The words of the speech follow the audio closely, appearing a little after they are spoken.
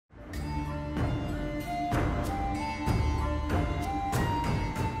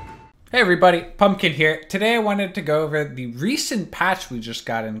Hey everybody, Pumpkin here. Today I wanted to go over the recent patch we just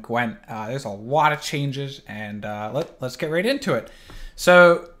got in Gwent. There's a lot of changes and let's get right into it.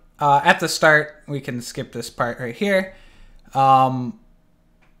 So at the start, we can skip this part right here. A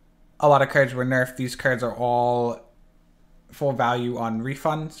lot of cards were nerfed. These cards are all full value on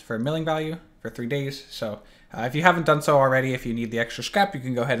refunds for milling value for 3 days. So if you haven't done so already, if you need the extra scrap, you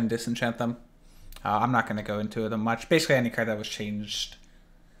can go ahead and disenchant them. I'm not going to go into them much. Basically any card that was changed.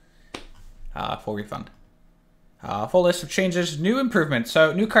 Full refund. Full list of changes, new improvements.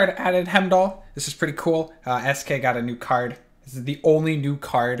 So new card added, Hemdall. This is pretty cool. SK got a new card. This is the only new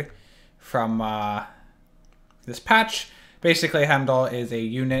card from this patch. Basically, Hemdall is a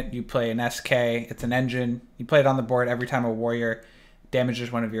unit. You play an SK. It's an engine. You play it on the board every time a warrior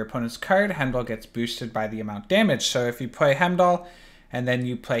damages one of your opponent's card. Hemdall gets boosted by the amount damaged. So if you play Hemdall and then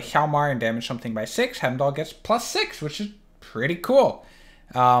you play Hjalmar and damage something by 6, Hemdall gets +6, which is pretty cool.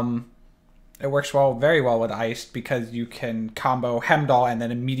 It works very well with Ice because you can combo Hemdall and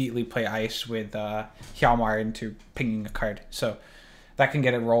then immediately play Ice with Hjalmar into pinging a card. So that can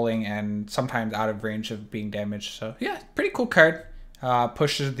get it rolling and sometimes out of range of being damaged. So yeah, pretty cool card.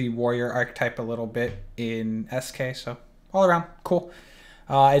 Pushes the warrior archetype a little bit in SK. So all around, cool.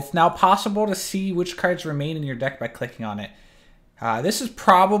 It's now possible to see which cards remain in your deck by clicking on it. This is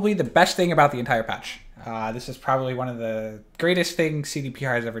probably the best thing about the entire patch. This is probably one of the greatest things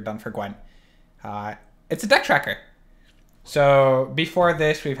CDPR has ever done for Gwent. It's a deck tracker. So before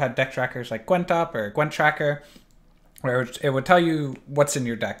this, we've had deck trackers like Gwent Up or Gwent Tracker, where it would tell you what's in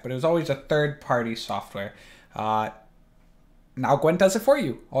your deck, but it was always a third-party software. Now Gwent does it for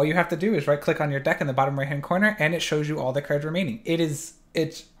you. All you have to do is right-click on your deck in the bottom right-hand corner, and it shows you all the cards remaining.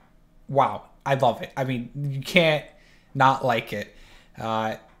 It's wow. I love it. I mean, you can't not like it.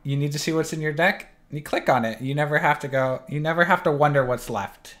 You need to see what's in your deck, you click on it. You never have to wonder what's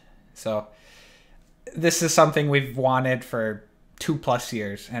left. So this is something we've wanted for 2+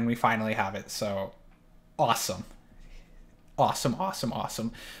 years, and we finally have it. So awesome. Awesome, awesome,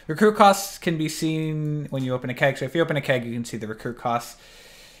 awesome. Recruit costs can be seen when you open a keg. So if you open a keg, you can see the recruit costs.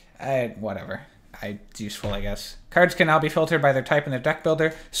 Whatever. It's useful, I guess. Cards can now be filtered by their type in the deck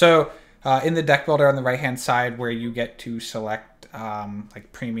builder. So in the deck builder on the right-hand side where you get to select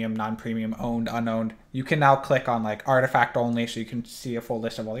like premium, non-premium, owned, unowned, you can now click on like artifact only, so you can see a full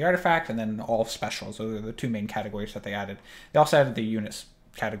list of all the artifacts, and then all specials. Those are the two main categories that they added. They also added the units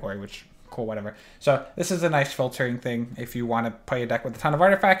category, which cool, whatever. So this is a nice filtering thing. If you want to play a deck with a ton of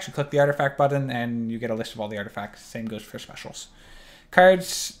artifacts, you click the artifact button and you get a list of all the artifacts. Same goes for specials.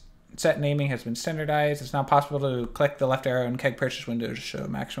 Cards set naming has been standardized. It's now possible to click the left arrow in keg purchase window to show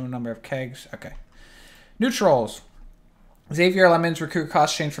maximum number of kegs. Okay. Neutrals. Xavier Lemon's recruit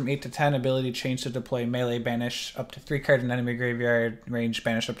cost changed from 8 to 10. Ability changed to deploy melee, banish up to 3 cards in enemy graveyard. Range,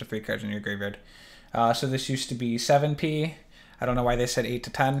 banish up to 3 cards in your graveyard. So this used to be 7p. I don't know why they said 8 to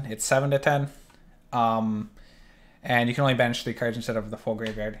 10. It's 7 to 10. And you can only banish 3 cards instead of the full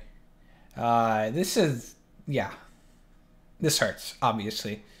graveyard. This hurts,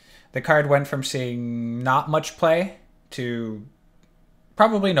 obviously. The card went from seeing not much play to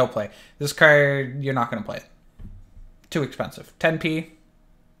probably no play. This card, you're not going to play it. Too expensive. 10p.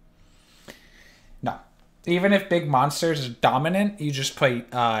 No. Even if big monsters is dominant, you just play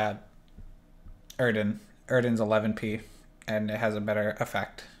Erden. Erden's 11p, and it has a better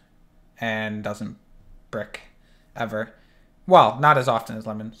effect and doesn't brick ever. Well, not as often as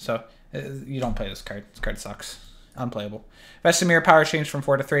Lemon, so you don't play this card. This card sucks. Unplayable. Vesemir power changed from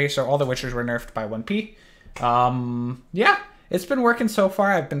 4 to 3, so all the Witchers were nerfed by 1p. Yeah, it's been working so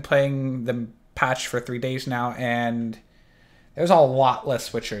far. I've been playing the patch for 3 days now, and there's a lot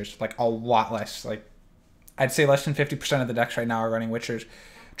less Witchers, like a lot less. Like I'd say less than 50% of the decks right now are running Witchers.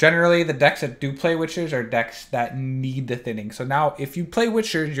 Generally, the decks that do play Witchers are decks that need the thinning. So now, if you play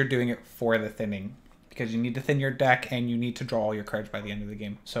Witchers, you're doing it for the thinning, because you need to thin your deck and you need to draw all your cards by the end of the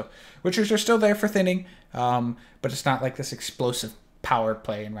game. So Witchers are still there for thinning, but it's not like this explosive power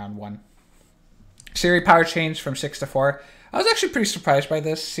play in round 1. Siri power changed from 6 to 4. I was actually pretty surprised by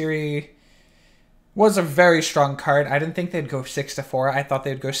this. Siri was a very strong card. I didn't think they'd go 6 to 4. I thought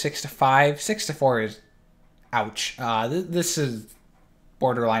they'd go 6 to 5. 6 to 4 is ouch. This is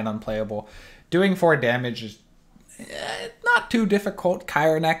borderline unplayable. Doing 4 damage is not too difficult.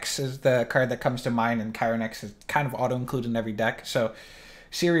 Chironex is the card that comes to mind, and Chironex is kind of auto-included in every deck. So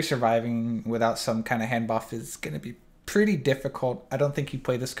Siri surviving without some kind of hand buff is going to be pretty difficult. I don't think you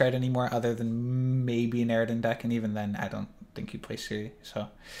play this card anymore other than maybe an Erden deck, and even then I don't think you play Siri. So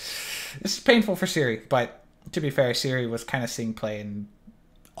this is painful for Siri, but to be fair, Siri was kind of seeing play in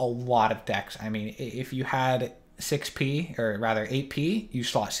a lot of decks. I mean, if you had 6p, or rather 8p, you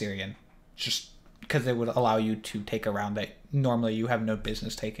slot Siri in. just because it would allow you to take a round that normally you have no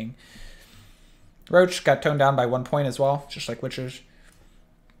business taking. Roach got toned down by 1 point as well, just like Witchers.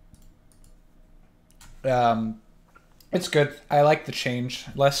 It's good. I like the change.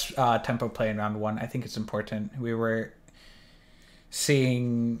 Less tempo play in round 1. I think it's important. We were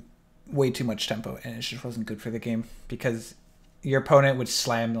seeing way too much tempo, and it just wasn't good for the game because your opponent would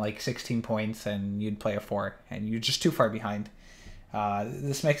slam like 16 points and you'd play a 4, and you're just too far behind.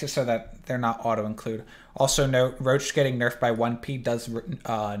 This makes it so that they're not auto-include. Also note, Roach getting nerfed by 1p does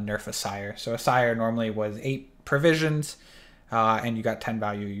nerf a Sire. So a Sire normally was 8 provisions, and you got 10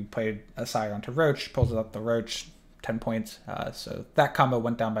 value. You played a Sire onto Roach, pulls up the Roach, 10 points. So that combo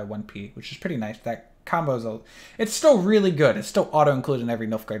went down by 1p, which is pretty nice. That combo it's still really good. It's still auto-include in every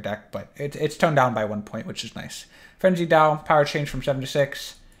Nilfgaard deck, but it's toned down by 1 point, which is nice. Frenzy Dow, power change from 7 to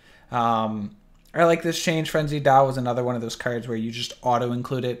 6. I like this change. Frenzy Dow was another one of those cards where you just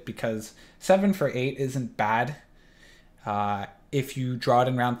auto-include it because 7 for 8 isn't bad. If you draw it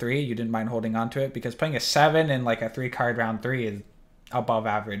in round 3, you didn't mind holding on to it because playing a 7 in like a 3-card round 3 is above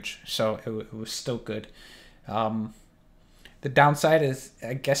average. So it was still good. The downside is,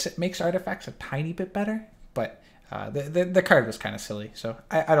 I guess it makes artifacts a tiny bit better, but the card was kind of silly. So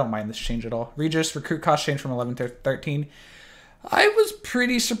I don't mind this change at all. Regis, recruit cost change from 11 to 13. I was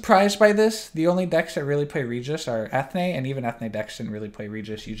pretty surprised by this. The only decks that really play Regis are Ethne, and even Ethne decks didn't really play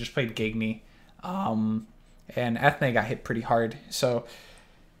Regis. You just played Gigni, and Ethne got hit pretty hard. So,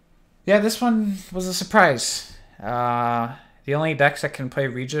 yeah, this one was a surprise. The only decks that can play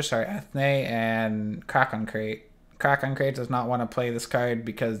Regis are Ethne and Kraken Crate. Kraken Crate does not want to play this card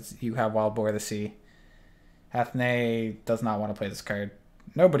because you have Wild Boar of the Sea. Ethne does not want to play this card.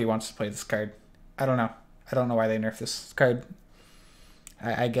 Nobody wants to play this card. I don't know. I don't know why they nerfed this card.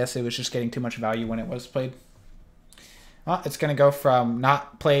 I guess it was just getting too much value when it was played. Well, it's going to go from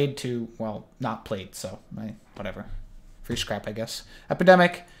not played to, well, not played. So, whatever. Free scrap, I guess.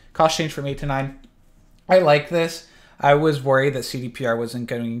 Epidemic. Cost change from 8 to 9. I like this. I was worried that CDPR wasn't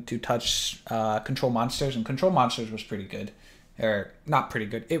going to touch Control Monsters, and Control Monsters was pretty good. Or, not pretty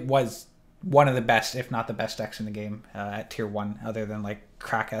good. It was one of the best, if not the best decks in the game at Tier 1, other than, like,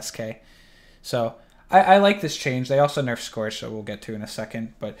 Crack SK. So, I like this change. They also nerf Scorch, so we'll get to in a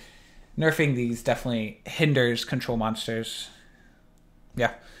second. But nerfing these definitely hinders Control Monsters.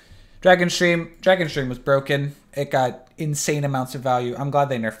 Yeah. Dragon Stream. Dragon Stream was broken. It got insane amounts of value. I'm glad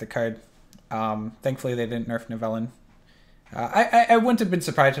they nerfed the card. Thankfully, they didn't nerf Novellin. I wouldn't have been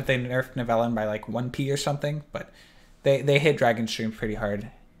surprised if they nerfed Novellin by like 1p or something, but they hit Dragon Stream pretty hard.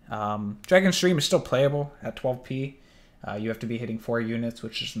 Dragon Stream is still playable at 12p. You have to be hitting 4 units,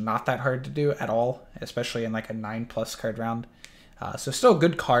 which is not that hard to do at all, especially in like a 9+ card round. So still a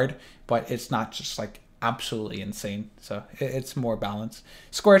good card, but it's not just like absolutely insane. So it's more balanced.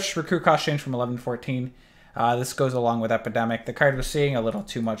 Scorch, recruit cost change from 11 to 14. This goes along with Epidemic. The card was seeing a little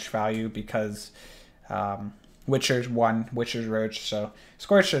too much value because Witcher's 1, Witcher's Roach. So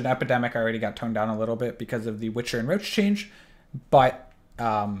Scorch and Epidemic already got toned down a little bit because of the Witcher and Roach change, but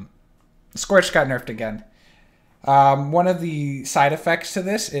Scorch got nerfed again. One of the side effects to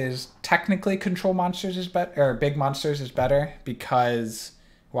this is technically Control Monsters is better, or Big Monsters is better because,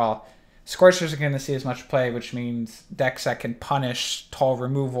 well, Scorchers are going to see as much play, which means decks that can punish tall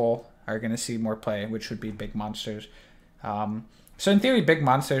removal are going to see more play, which would be Big Monsters. So in theory, Big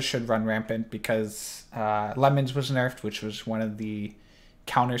Monsters should run rampant because Lemons was nerfed, which was one of the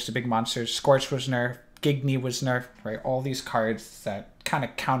counters to Big Monsters. Scorch was nerfed. Gigni was nerfed, right? All these cards that kind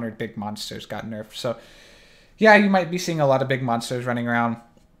of countered Big Monsters got nerfed. So yeah, you might be seeing a lot of Big Monsters running around.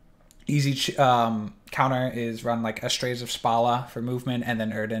 Easy counter is run like Estrays of Spala for movement, and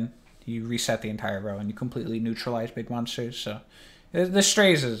then Erden. You reset the entire row and you completely neutralize Big Monsters. So the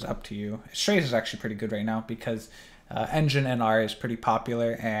Strays is up to you. Strays is actually pretty good right now because Engine NR is pretty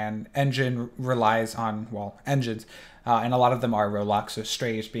popular, and Engine relies on, well, engines, and a lot of them are row locks, so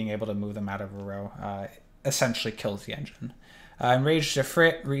Strays being able to move them out of a row essentially kills the engine. Enraged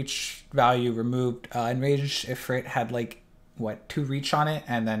Ifrit, reach value removed. Enraged Ifrit had like, what, 2 reach on it,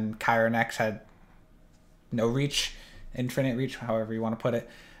 and then Chiron X had no reach, infinite reach, however you want to put it.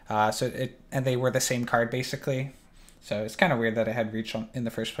 And they were the same card basically. So it's kind of weird that it had reach in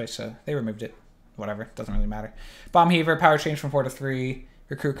the first place, so they removed it. Whatever, doesn't really matter. Bomb Heaver, power change from 4 to 3.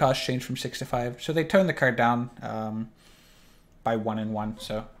 Recruit cost change from 6 to 5. So they toned the card down by 1 and 1.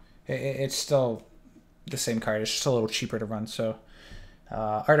 So it's still the same card. It's just a little cheaper to run. So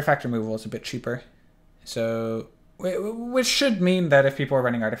artifact removal is a bit cheaper. So which should mean that if people are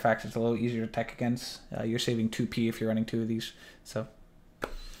running artifacts, it's a little easier to tech against. You're saving 2p if you're running 2 of these. So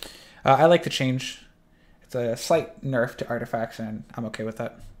I like the change. It's a slight nerf to artifacts, and I'm okay with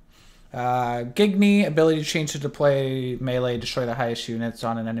that. Gigni, ability to change to deploy melee, destroy the highest units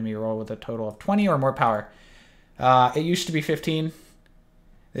on an enemy roll with a total of 20 or more power. It used to be 15.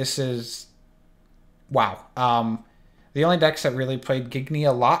 This is... Wow. The only decks that really played Gigni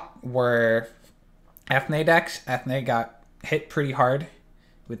a lot were Ethne decks. Ethne got hit pretty hard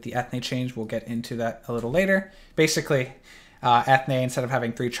with the Ethne change. We'll get into that a little later. Basically, Ethne, instead of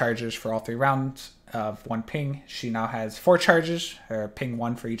having 3 charges for all 3 rounds of 1 ping, she now has 4 charges, or ping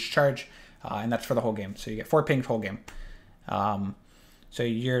 1 for each charge, and that's for the whole game. So you get 4 pings whole game. So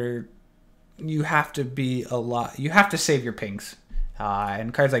you have to be a lot. You have to save your pings,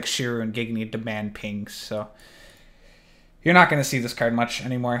 and cards like Shiru and Gigni demand pings. So you're not going to see this card much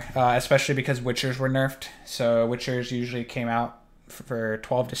anymore, especially because Witchers were nerfed. So Witchers usually came out for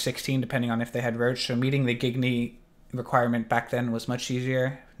 12 to 16, depending on if they had Roach. So meeting the Gigni requirement back then was much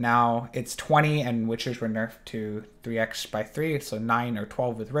easier. Now it's 20, and Witchers were nerfed to 3x by 3, so 9 or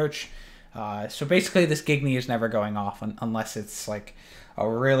 12 with Roach. So basically this Gigni is never going off unless it's like a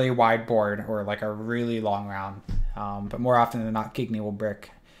really wide board or like a really long round. But more often than not, Gigni will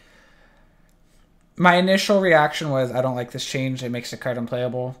brick. My initial reaction was, I don't like this change. It makes the card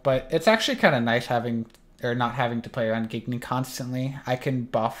unplayable, but it's actually kind of nice not having to play around Gigni constantly. I can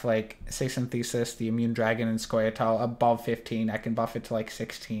buff, like, say Synthesis, the Immune Dragon, and Scoia'tael above 15. I can buff it to, like,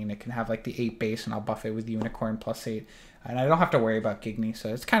 16. It can have, like, the 8 base, and I'll buff it with Unicorn plus 8. And I don't have to worry about Gigni,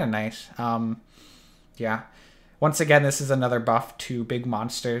 so it's kind of nice. Yeah. Once again, this is another buff to big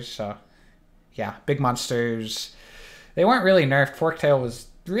monsters, so... Yeah, big monsters... They weren't really nerfed. Forktail was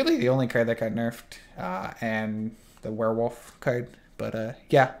really the only card that got nerfed, and the Werewolf card. But,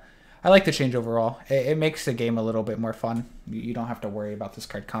 yeah. I like the change overall. It makes the game a little bit more fun. You don't have to worry about this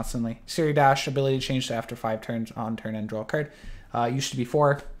card constantly. Siri Dash, ability change to after 5 turns on turn and draw a card. Used to be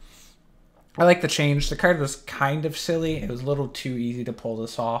 4. I like the change. The card was kind of silly. It was a little too easy to pull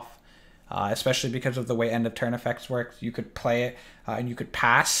this off, especially because of the way end of turn effects work. You could play it and you could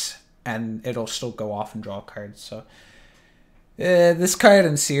pass, and it'll still go off and draw cards. So this card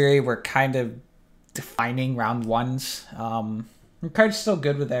and Siri were kind of defining round ones. The card's still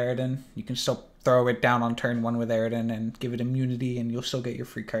good with Aridin. You can still throw it down on turn 1 with Aridin and give it immunity, and you'll still get your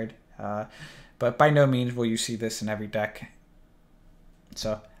free card. But by no means will you see this in every deck.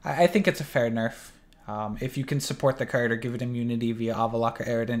 So I think it's a fair nerf. If you can support the card or give it immunity via Avalok or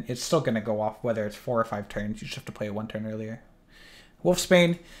Aridin, it's still going to go off whether it's 4 or 5 turns. You just have to play it 1 turn earlier.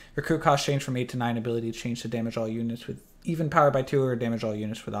 Wolfsbane, recruit cost change from 8 to 9, ability to change to damage all units with even power by 2 or damage all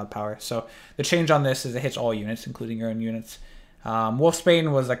units without power. So the change on this is it hits all units, including your own units.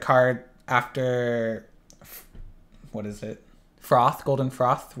 Wolfsbane was a card after, what is it? Froth, Golden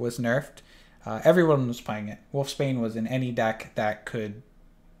Froth was nerfed. Everyone was playing it. Wolfsbane was in any deck that could,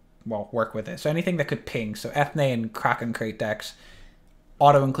 well, work with it. So anything that could ping. So Ethne and Kraken Crate decks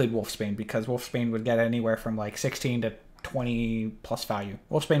auto-include Wolfsbane, because Wolfsbane would get anywhere from like 16 to 20 plus value.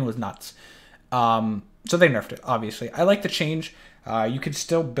 Wolfsbane was nuts. So they nerfed it, obviously. I like the change. You could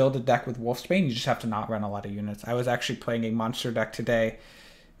still build a deck with Wolfsbane, you just have to not run a lot of units. I was actually playing a monster deck today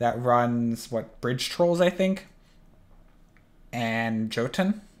that runs, Bridge Trolls, I think, and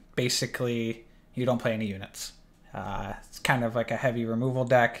Jotun. Basically, you don't play any units. It's kind of like a heavy removal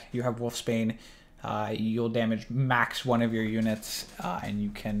deck. You have Wolfsbane, you'll damage max 1 of your units, and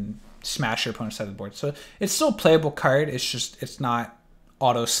you can smash your opponent's side of the board. So it's still a playable card, it's not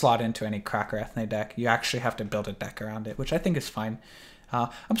auto slot into any Cracker Ethne deck. You actually have to build a deck around it, which I think is fine.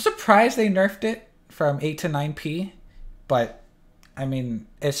 I'm surprised they nerfed it from 8 to 9p, but I mean,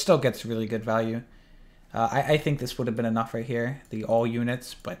 it still gets really good value. I think this would have been enough right here, the all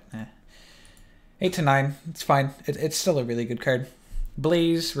units, but 8 to 9, it's fine. It's still a really good card.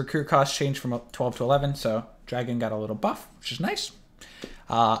 Blaze, recruit cost changed from 12 to 11, so Dragon got a little buff, which is nice.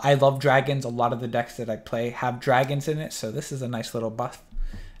 I love dragons. A lot of the decks that I play have dragons in it, so this is a nice little buff.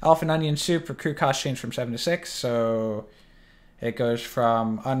 Elf and Onion Soup, recruit cost changed from 7 to 6, so it goes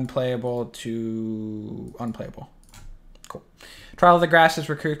from unplayable to unplayable. Cool. Trial of the Grasses,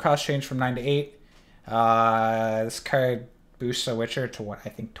 recruit cost changed from 9 to 8. This card boosts a Witcher to what, I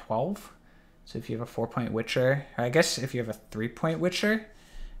think 12? So if you have a 4-point Witcher, or I guess if you have a 3-point Witcher,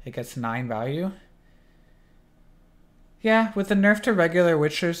 it gets 9 value. Yeah, with the nerf to regular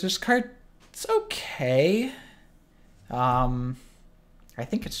Witchers, this card, it's okay. I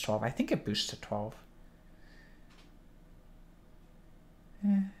think it's 12. I think it boosts to 12.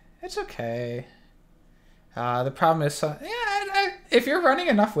 It's okay. The problem is, if you're running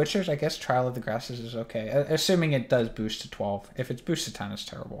enough Witchers, I guess Trial of the Grasses is okay. Assuming it does boost to 12. If it's boosted to 10, it's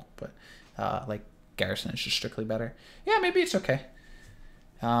terrible. But like Garrison is just strictly better. Yeah, maybe it's okay.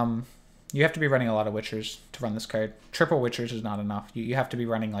 You have to be running a lot of Witchers to run this card. Triple Witchers is not enough. You have to be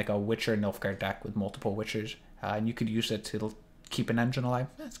running like a Witcher Nilfgaard deck with multiple Witchers. And you could use it to keep an engine alive.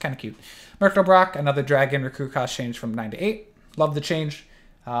 It's kind of cute. Myrtle Brock, another dragon, recruit cost change from 9 to 8. Love the change.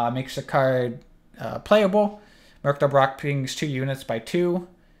 Makes the card playable. Myrtle Brock pings 2 units by 2.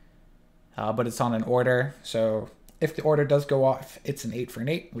 But it's on an order. So if the order does go off, it's an 8 for an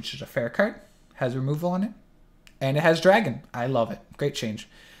 8, which is a fair card. Has removal on it. And it has dragon. I love it. Great change.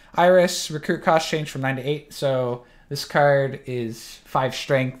 Iris, recruit cost change from 9 to 8. So this card is 5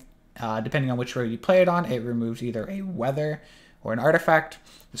 strength. Depending on which row you play it on, it removes either a weather or an artifact.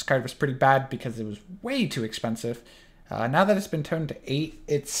 This card was pretty bad because it was way too expensive. Now that it's been toned to 8,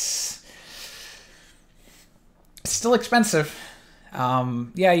 it's still expensive.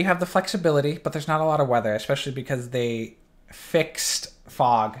 Yeah, you have the flexibility, but there's not a lot of weather, especially because they fixed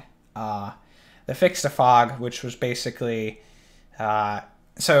fog. They fixed a fog, which was basically...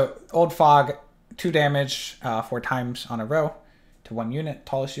 So, old fog, 2 damage 4 times on a row to 1 unit,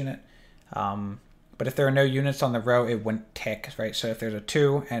 tallest unit. But if there are no units on the row, it wouldn't tick, right? So if there's a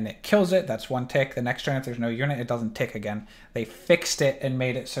 2 and it kills it, that's 1 tick. The next turn, if there's no unit, it doesn't tick again. They fixed it and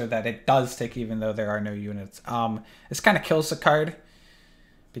made it so that it does tick even though there are no units. This kind of kills the card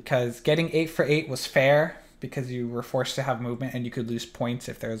because getting 8 for 8 was fair because you were forced to have movement and you could lose points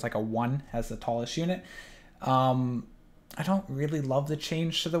if there was like a 1 as the tallest unit. I don't really love the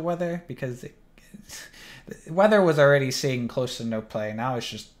change to the weather because the weather was already seeing close to no play. Now it's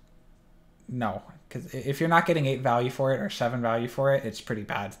just no, because if you're not getting 8 value for it or 7 value for it, it's pretty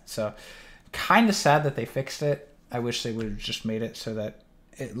bad. So kind of sad that they fixed it. I wish they would have just made it so that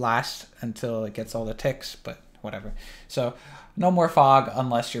it lasts until it gets all the ticks, but whatever. So no more fog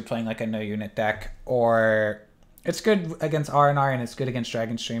unless you're playing like a no unit deck, or it's good against R&R and it's good against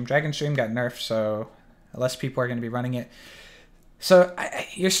Dragonstream. Dragonstream got nerfed, so less people are going to be running it. So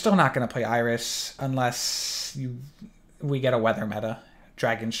you're still not going to play Iris unless we get a weather meta.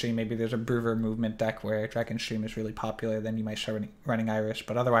 Dragonstream, maybe there's a Brewer movement deck where Dragonstream is really popular, then you might start running Iris.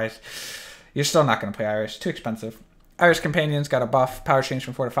 But otherwise, you're still not going to play Iris. Too expensive. Iris Companions got a buff. Power change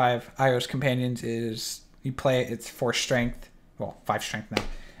from 4 to 5. Iris Companions is, you play it, it's 4 strength. Well, 5 strength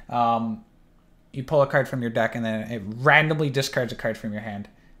now. You pull a card from your deck and then it randomly discards a card from your hand.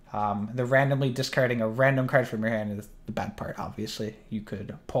 The randomly discarding a random card from your hand is the bad part, obviously. You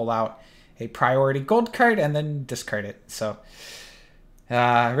could pull out a priority gold card and then discard it. So,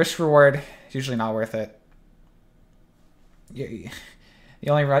 risk reward is usually not worth it. The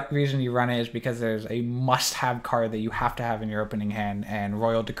only reason you run it is because there's a must-have card that you have to have in your opening hand, and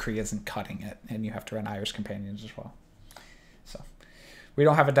Royal Decree isn't cutting it, and you have to run Iris Companions as well. So, we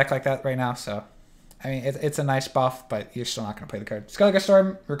don't have a deck like that right now, so... I mean, it's a nice buff, but you're still not going to play the card. Skellige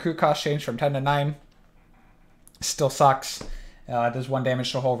Storm, recruit cost change from 10 to 9. Still sucks. It does 1 damage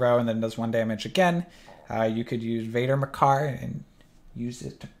to the whole row and then does 1 damage again. You could use Vader Makar and use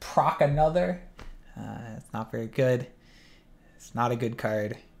it to proc another. It's not very good. It's not a good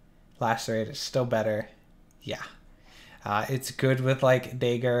card. Lacerate is still better. Yeah. It's good with like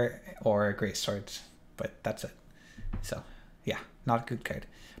Dagger or Great Swords, but that's it. So, yeah, not a good card.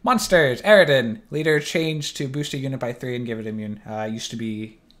 Monsters, Eridan, leader changed to boost a unit by 3 and give it immune. Used to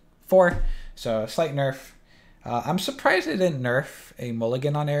be 4, so slight nerf. I'm surprised it didn't nerf a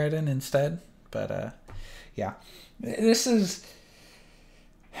mulligan on Eridan instead, but yeah. This is,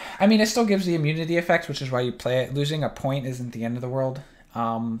 I mean, it still gives the immunity effect, which is why you play it. Losing a point isn't the end of the world.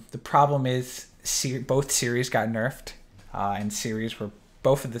 The problem is both series got nerfed, and series were,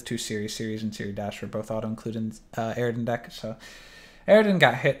 both of the 2 series and Series Dash were both auto-included in Eridan deck, so... Eridan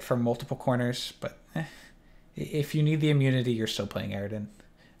got hit from multiple corners, but if you need the immunity, you're still playing Eridan.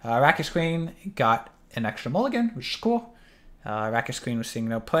 Rakish Queen got an extra mulligan, which is cool. Rakish Queen was seeing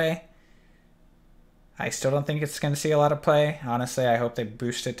no play. I still don't think it's going to see a lot of play. Honestly, I hope they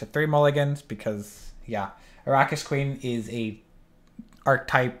boost it to 3 mulligans because, yeah, Rakish Queen is a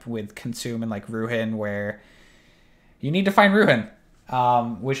archetype with Consume and like Ruhin where you need to find Ruhin,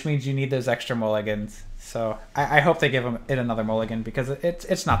 which means you need those extra mulligans. So I hope they give it another mulligan because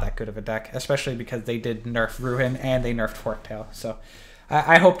it's not that good of a deck, especially because they did nerf Ruhin and they nerfed Forktail. So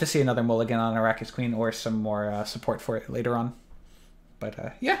I hope to see another mulligan on Arrakis Queen or some more support for it later on.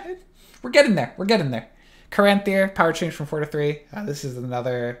 But yeah, we're getting there. We're getting there. Caranthir, power change from 4 to 3. This is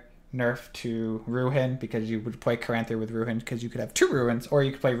another nerf to Ruhin because you would play Caranthir with Ruhin because you could have 2 Ruins, or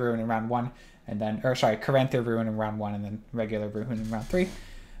you could play Ruin in round 1 and then, or sorry, Caranthir Ruin in round 1 and then regular Ruin in round 3.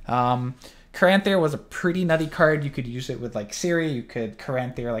 Caranthir was a pretty nutty card. You could use it with like Ciri. You could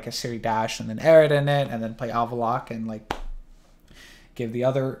Caranthir like a Ciri Dash and then Eridan it and then play Avalok and like give the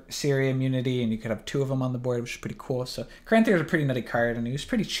other Siri immunity, and you could have 2 of them on the board, which is pretty cool. So Caranthir is a pretty nutty card, and he was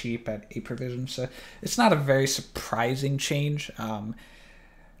pretty cheap at 8 provision, so it's not a very surprising change.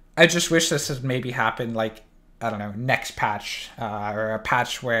 I just wish this had maybe happened, like, I don't know, next patch, or a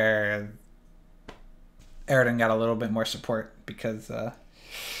patch where Aridin got a little bit more support, because,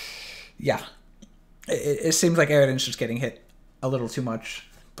 yeah, it seems like Aridin's just getting hit a little too much,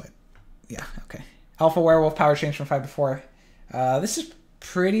 but yeah, okay. Alpha Werewolf power change from 5 to 4. This is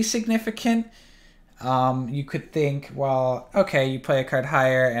pretty significant. You could think, well, okay, you play a card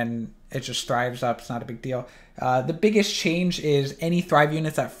higher and it just thrives up. It's not a big deal. The biggest change is any Thrive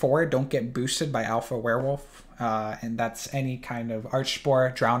units at 4 don't get boosted by Alpha Werewolf. And that's any kind of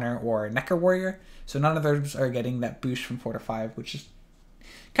Archspore, Drowner, or Necker Warrior. So none of those are getting that boost from 4 to 5, which is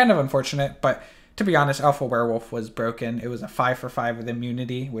kind of unfortunate. But to be honest, Alpha Werewolf was broken. It was a 5 for 5 with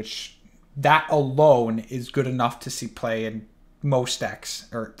immunity, which that alone is good enough to see play in most decks,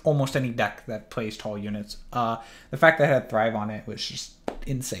 or almost any deck that plays tall units. The fact that it had Thrive on it was just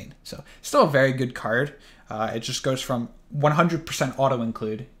insane. So still a very good card. It just goes from 100% auto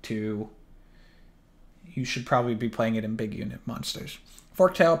include to you should probably be playing it in big unit monsters.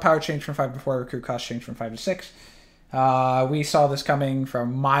 Forktail, power change from 5 to 4, recruit cost change from 5 to 6. We saw this coming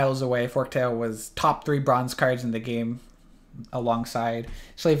from miles away. Forktail was top 3 bronze cards in the game alongside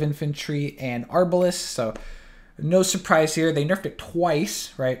Slave Infantry and Arbalest, so no surprise here. They nerfed it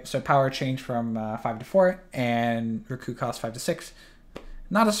twice, right? So power change from 5 to 4 and recruit cost 5 to 6.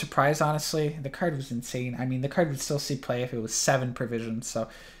 Not a surprise, honestly. The card was insane. I mean, the card would still see play if it was 7 provisions, so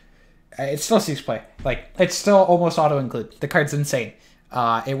it still sees play. Like, it's still almost auto-include. The card's insane.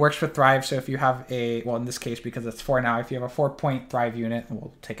 It works with Thrive, so if you have a, well, in this case, because it's 4 now, if you have a 4-point Thrive unit, and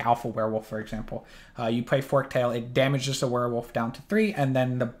we'll take Alpha Werewolf, for example, you play Forktail, it damages the Werewolf down to 3, and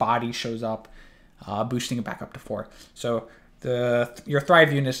then the body shows up, boosting it back up to 4. So your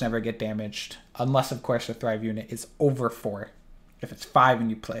Thrive units never get damaged, unless, of course, the Thrive unit is over 4. If it's 5 and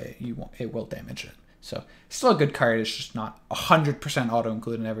you play it, it will damage it. So still a good card. It's just not 100%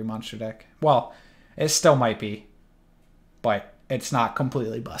 auto-include in every monster deck. Well, it still might be, but it's not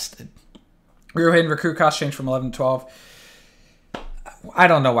completely busted. Ruhin recruit cost change from 11 to 12. I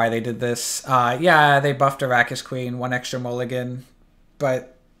don't know why they did this. Yeah, they buffed Arrakis Queen, 1 extra mulligan,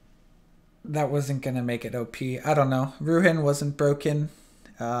 but that wasn't going to make it OP. I don't know. Ruhin wasn't broken.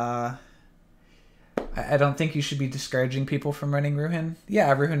 I don't think you should be discouraging people from running Ruhin.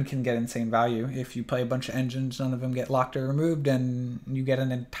 Yeah, Ruhin can get insane value. If you play a bunch of engines, none of them get locked or removed, and you get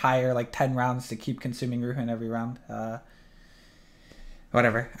an entire, like, 10 rounds to keep consuming Ruhin every round.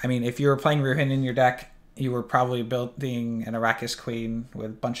 Whatever. I mean, if you were playing Ruhin in your deck, you were probably building an Arrakis Queen with a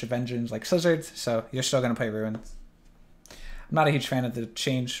bunch of engines like Slizzards, so you're still going to play Ruins. I'm not a huge fan of the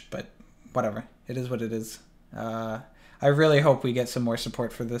change, but whatever. It is what it is. I really hope we get some more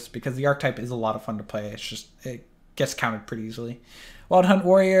support for this, because the archetype is a lot of fun to play. It's just, it gets countered pretty easily. Wild Hunt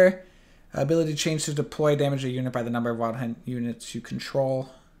Warrior, ability change to deploy damage a unit by the number of Wild Hunt units you control.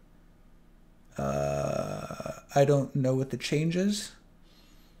 I don't know what the change is.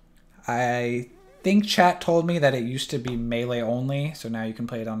 I think chat told me that it used to be melee only, so now you can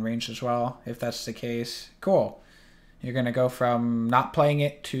play it on range as well. If that's the case, cool. You're going to go from not playing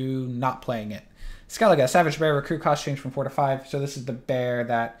it to not playing it. Skellige, Savage Bear, recruit cost change from 4 to 5. So this is the bear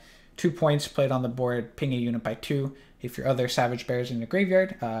that 2 points played on the board, ping a unit by 2. If your other Savage Bear is in the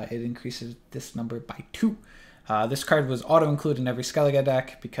graveyard, it increases this number by 2. This card was auto-include in every Skellige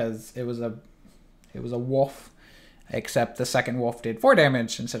deck because it was a wolf, except the second wolf did 4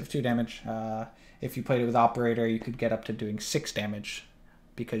 damage instead of 2 damage. If you played it with Operator, you could get up to doing 6 damage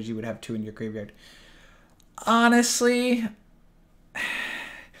because you would have 2 in your graveyard. Honestly,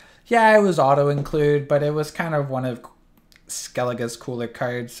 yeah, it was auto-include, but it was kind of one of Skellige's cooler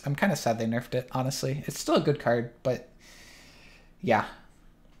cards. I'm kind of sad they nerfed it, honestly. It's still a good card, but yeah.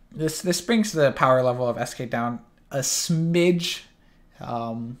 This brings the power level of SK down a smidge.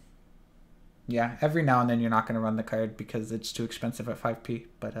 Yeah, every now and then you're not going to run the card because it's too expensive at 5p,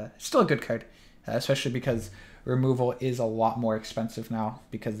 but it's still a good card, especially because removal is a lot more expensive now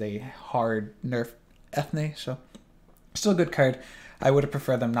because they hard nerf Ethne, so still a good card. I would have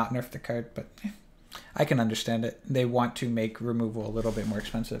preferred them not nerf the card, but I can understand it. They want to make removal a little bit more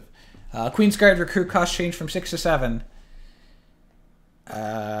expensive. Queen's Guard recruit cost change from 6 to 7.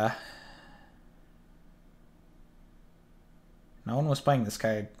 No one was playing this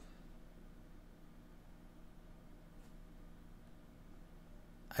card.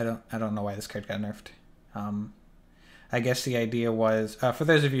 I don't know why this card got nerfed. I guess the idea was, for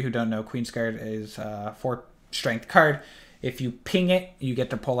those of you who don't know, Queen's Guard is a 4 strength card. If you ping it, you get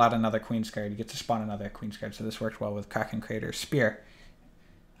to pull out another Queen's Guard. You get to spawn another Queen's Guard. So this worked well with Kraken Crater Spear.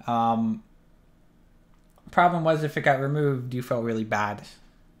 Problem was, if it got removed, you felt really bad.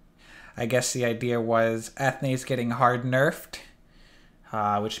 I guess the idea was Ethne's getting hard nerfed,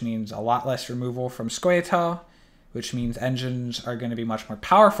 which means a lot less removal from Scoia'tael, which means engines are going to be much more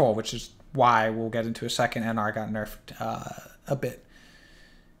powerful, which is why we'll get into a second NR got nerfed a bit.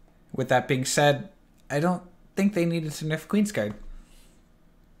 With that being said, I don't think they needed to nerf Queensguard.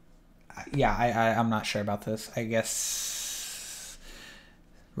 Yeah, I'm not sure about this. I guess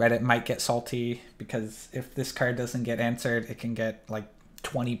Reddit might get salty because if this card doesn't get answered, it can get like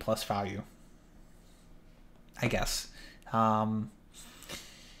 20 plus value. I guess. I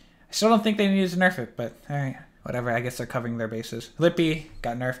still don't think they needed to nerf it, but alright, whatever. I guess they're covering their bases. Lippy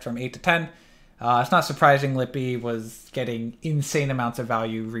got nerfed from 8 to 10. It's not surprising Lippy was getting insane amounts of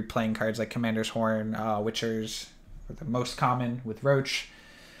value replaying cards like Commander's Horn, Witchers were the most common with Roach.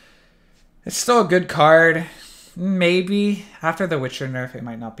 It's still a good card. Maybe after the Witcher nerf, it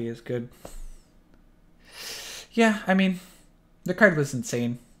might not be as good. Yeah, I mean, the card was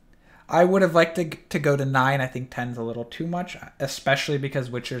insane. I would have liked to go to 9. I think 10's a little too much, especially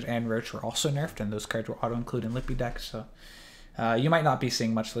because Witchers and Roach were also nerfed, and those cards were auto-included in Lippy decks. So you might not be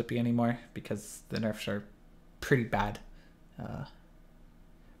seeing much Lippy anymore because the nerfs are pretty bad.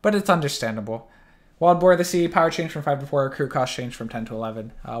 But it's understandable. Wild Boar of the Sea, power change from 5 to 4, crew cost change from 10 to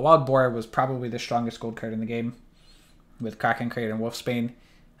 11. Wild Boar was probably the strongest gold card in the game with Kraken Crate and Wolfsbane.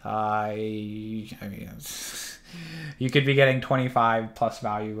 I mean, you could be getting 25 plus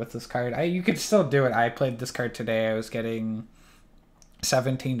value with this card. You could still do it. I played this card today. I was getting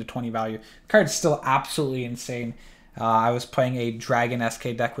 17 to 20 value. The card's still absolutely insane. I was playing a Dragon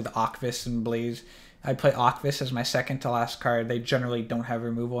SK deck with Okvis and Blaze. I play Okvis as my second to last card. They generally don't have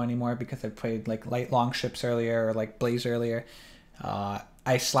removal anymore because I played like light longships earlier or like Blaze earlier.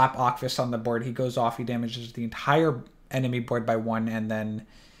 I slap Okvis on the board. He goes off. He damages the entire enemy board by 1, and then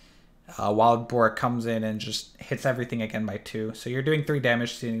Wild Boar comes in and just hits everything again by 2. So you're doing 3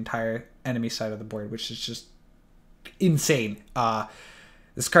 damage to the entire enemy side of the board, which is just insane.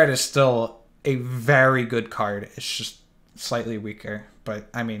 This card is still a very good card. It's just slightly weaker. But,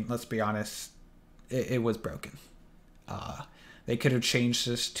 I mean, let's be honest. It was broken. They could have changed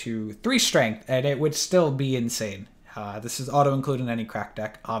this to 3 strength, and it would still be insane. This is auto-included in any crack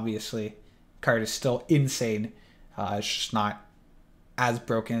deck, obviously. Card is still insane. It's just not as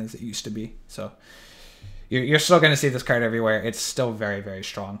broken as it used to be. So you're still going to see this card everywhere. It's still very, very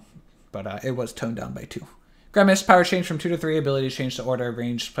strong. But it was toned down by 2. Grimace, power change from 2 to 3. Ability change to order.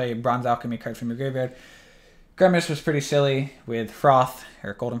 Range, play Bronze Alchemy card from your graveyard. Grimace was pretty silly with Froth,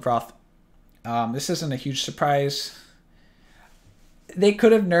 or Golden Froth. This isn't a huge surprise. They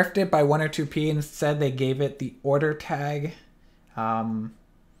could have nerfed it by 1 or 2p. Instead, they gave it the order tag. I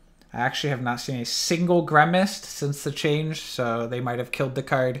actually have not seen a single Gremist since the change, so they might have killed the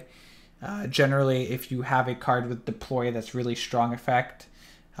card. Generally, if you have a card with deploy that's really strong effect,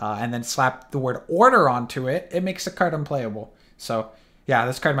 and then slap the word order onto it, it makes the card unplayable. So, yeah,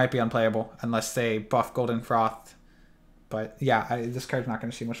 this card might be unplayable unless they buff Golden Froth. But, yeah, this card's not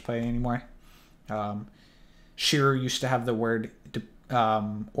going to see much play anymore. Shiru used to have the word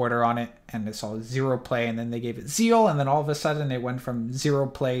order on it, and it's all 0 play, and then they gave it Zeal, and then all of a sudden it went from 0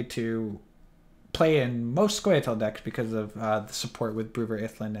 play to play in most Scoia'tael decks because of the support with Brewer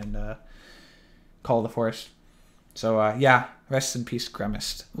Ithlin and Call of the Forest. So yeah, rest in peace,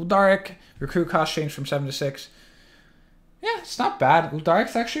 Gremist. Uldaric, recruit cost change from 7 to 6. Yeah, it's not bad.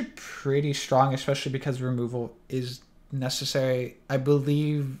 Uldaric's actually pretty strong, especially because removal is necessary. I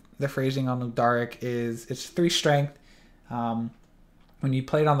believe the phrasing on Uldaric is it's 3 strength. When you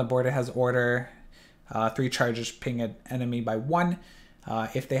play it on the board, it has order. 3 charges ping an enemy by 1.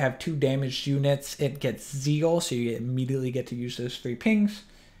 If they have 2 damaged units, it gets Zeal, so you immediately get to use those 3 pings.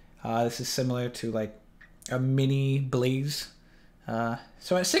 This is similar to like a mini Blaze.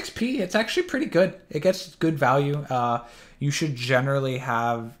 So at 6p, it's actually pretty good. It gets good value. You should generally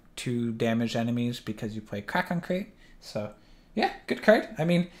have 2 damaged enemies because you play Kraken Crate. So yeah, good card. I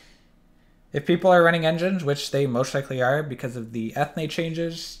mean, if people are running engines, which they most likely are because of the Ethne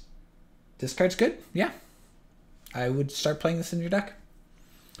changes, this card's good. Yeah, I would start playing this in your deck.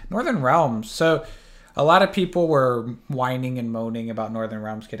 Northern Realms. So a lot of people were whining and moaning about Northern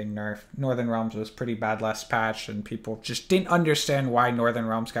Realms getting nerfed. Northern Realms was pretty bad last patch, and people just didn't understand why Northern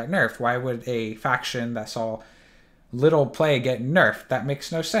Realms got nerfed. Why would a faction that saw little play get nerfed? That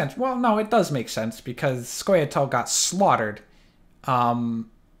makes no sense. Well, no, it does make sense because Scoia'tael got slaughtered.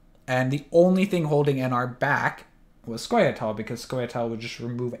 And the only thing holding NR back was Scoia'tael because Scoia'tael would just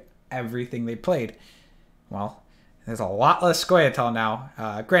remove everything they played. Well, there's a lot less Scoia'tael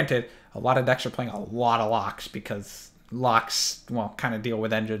now. Granted, a lot of decks are playing a lot of locks because locks, well, kind of deal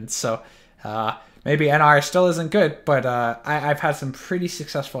with engines. So maybe NR still isn't good, but I've had some pretty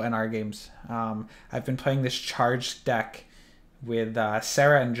successful NR games. I've been playing this charged deck with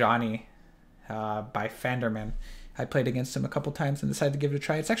Sarah and Johnny by Fanderman. I played against him a couple times and decided to give it a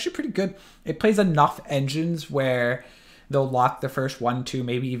try. It's actually pretty good. It plays enough engines where they'll lock the first 1, 2,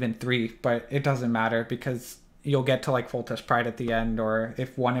 maybe even 3, but it doesn't matter because you'll get to like Full Test Pride at the end, or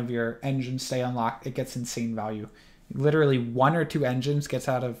if one of your engines stay unlocked, it gets insane value. Literally 1 or 2 engines gets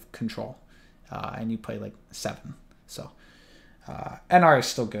out of control, and you play like 7. So NR is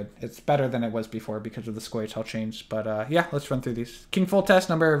still good. It's better than it was before because of the Scoia'tael change. But yeah, let's run through these. King Full Test,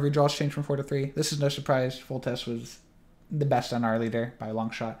 number of redraws changed from 4 to 3. This is no surprise. Full Test was the best NR leader by a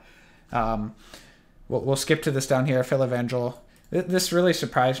long shot. We'll skip to this down here. Phil Evangel. This really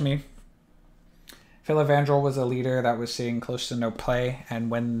surprised me. Phil Evangel was a leader that was seeing close to no play, and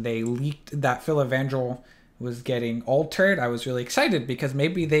when they leaked that Phil Evangel was getting altered, I was really excited because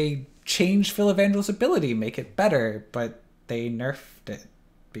maybe they changed Phil Evangel's ability, make it better, but they nerfed it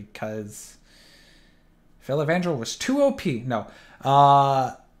because Phil Evangel was too OP. No,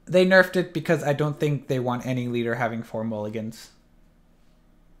 they nerfed it because I don't think they want any leader having 4 mulligans.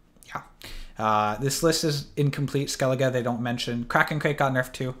 Yeah. This list is incomplete. Skellige, they don't mention. Kraken Crate got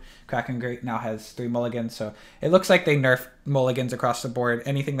nerfed too. Kraken Crate now has 3 mulligans, so it looks like they nerfed mulligans across the board.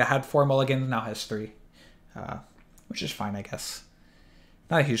 Anything that had 4 mulligans now has 3, which is fine, I guess.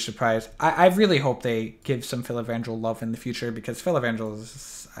 Not a huge surprise. I really hope they give some Phil Evangel love in the future because Phil Evangel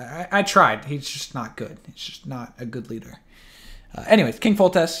is... I tried. He's just not good. He's just not a good leader. Anyways, King Full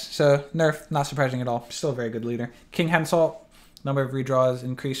Test, so nerf, not surprising at all. Still a very good leader. King Hensel, number of redraws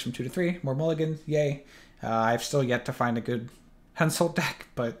increased from 2 to 3. More mulligans, yay. I've still yet to find a good Hensel deck,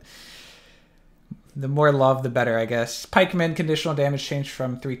 but the more love, the better, I guess. Pikeman, conditional damage changed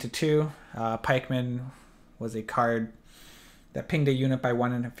from 3 to 2. Pikeman was a card that pinged a unit by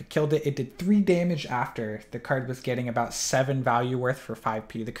 1, and if it killed it, it did 3 damage after. The card was getting about 7 value worth for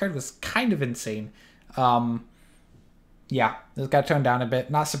 5p. The card was kind of insane. Yeah, this got toned down a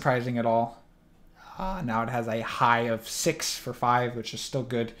bit. Not surprising at all. Now it has a high of 6 for 5, which is still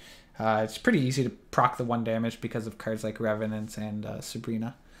good. It's pretty easy to proc the 1 damage because of cards like Revenants and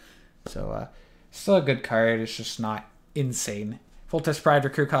Sabrina. So still a good card. It's just not insane. Full Test Pride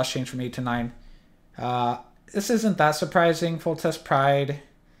recruit cost changed from 8 to 9. This isn't that surprising. Full Test Pride,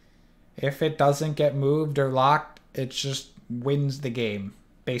 if it doesn't get moved or locked, it just wins the game,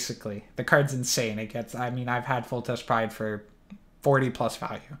 basically. The card's insane. It gets, I mean, I've had Full Test Pride for 40 plus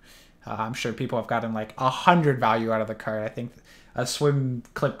value. I'm sure people have gotten like 100 value out of the card. I think a swim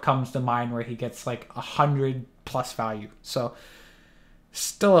clip comes to mind where he gets like 100 plus value. So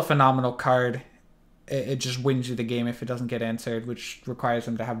still a phenomenal card. It just wins you the game if it doesn't get answered, which requires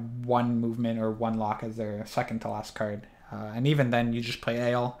them to have 1 movement or 1 lock as their second to last card. And even then, you just play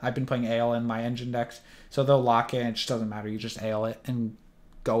Ale. I've been playing Ale in my engine decks, so they'll lock it, and it just doesn't matter. You just Ale it and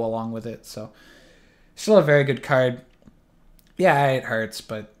go along with it. So still a very good card. Yeah, it hurts,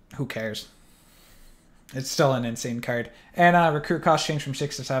 but who cares? It's still an insane card. And recruit cost changed from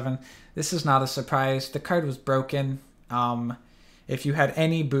 6 to 7. This is not a surprise. The card was broken. If you had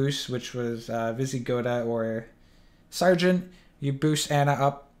any boost, which was Visigoda or Sergeant, you boost Anna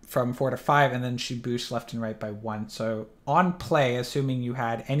up from 4 to 5, and then she boosts left and right by 1. So on play, assuming you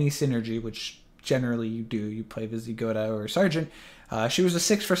had any synergy, which generally you do, you play Visigoda or Sergeant, she was a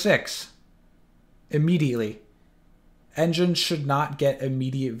 6 for 6 immediately. Engines should not get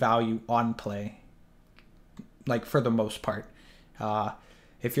immediate value on play, like for the most part.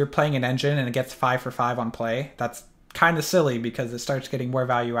 If you're playing an engine and it gets 5 for 5 on play, that's kind of silly because it starts getting more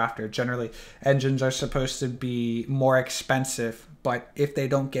value after. Generally, engines are supposed to be more expensive, but if they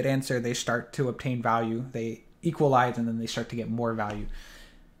don't get answered, they start to obtain value. They equalize and then they start to get more value.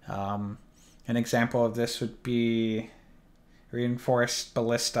 An example of this would be Reinforced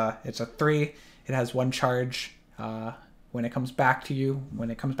Ballista. It's a 3. It has 1 charge. When it comes back to you, when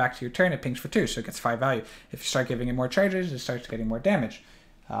it comes back to your turn, it pings for 2, so it gets 5 value. If you start giving it more charges, it starts getting more damage.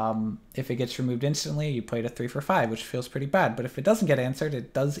 If it gets removed instantly, you play it a 3 for 5, which feels pretty bad. But if it doesn't get answered,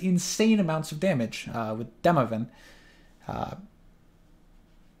 it does insane amounts of damage with Demovan.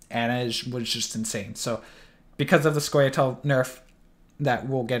 Anna was just insane. So because of the Scoia'tael nerf that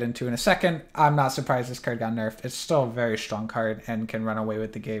we'll get into in a second, I'm not surprised this card got nerfed. It's still a very strong card and can run away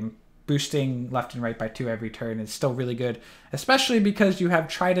with the game. Boosting left and right by 2 every turn is still really good, especially because you have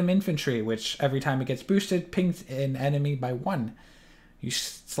Tridem Infantry, which every time it gets boosted, pings an enemy by 1. You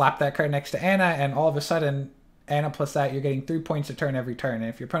slap that card next to Anna, and all of a sudden, Anna plus that, you're getting 3 points a turn every turn. And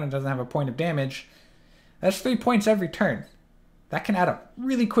if your opponent doesn't have a point of damage, that's 3 points every turn. That can add up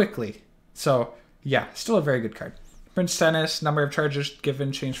really quickly. So, yeah, still a very good card. Prince Stennis, number of charges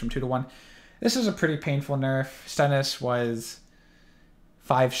given changed from 2 to 1. This is a pretty painful nerf. Stennis was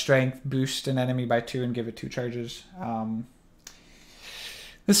 5 strength, boost an enemy by 2 and give it 2 charges.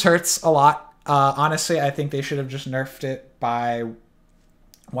 This hurts a lot. Honestly, I think they should have just nerfed it by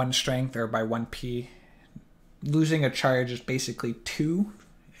 1 strength or by 1 P. Losing a charge is basically 2.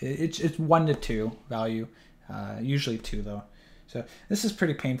 It's 1 to 2 value. Usually 2 though. So this is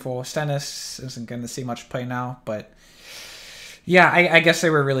pretty painful. Stennis isn't going to see much play now, but yeah, I guess they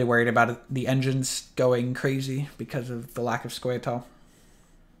were really worried about it, the engines going crazy because of the lack of Squirtle.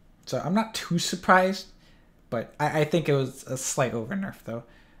 So I'm not too surprised, but I think it was a slight over nerf though.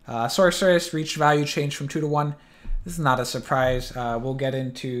 Sorceress, reach value changed from 2 to 1. This is not a surprise. We'll get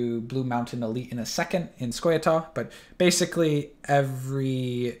into Blue Mountain Elite in a second in Squirtle, but basically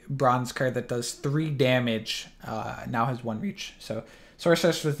every bronze card that does 3 damage now has 1 reach. So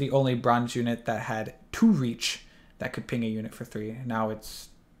Sorceress was the only bronze unit that had 2 reach that could ping a unit for 3. Now it's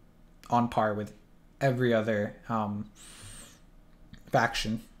on par with every other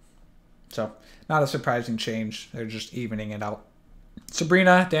faction. So not a surprising change. They're just evening it out.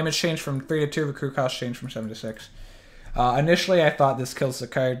 Sabrina, damage changed from 3 to 2, recruit cost changed from 7 to 6. Initially, I thought this kills the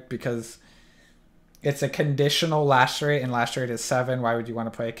card because it's a conditional lacerate, and lacerate is 7. Why would you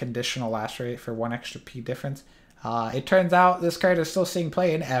want to play a conditional lacerate for 1 extra P difference? It turns out this card is still seeing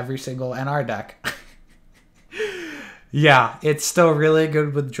play in every single NR deck. Yeah, it's still really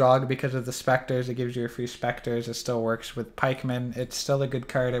good with Drog because of the Spectres. It gives you a free Spectres. It still works with Pikeman. It's still a good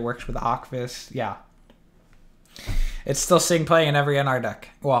card. It works with Okvis. Yeah. It's still seeing play in every NR deck.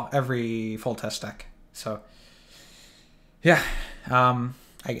 Well, every full test deck. So, yeah.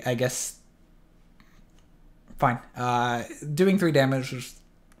 I guess fine. Doing 3 damage was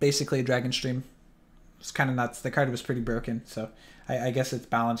basically a Dragon Stream. It's kind of nuts. The card was pretty broken, so I guess it's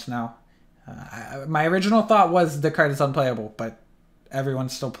balanced now. My original thought was the card is unplayable, but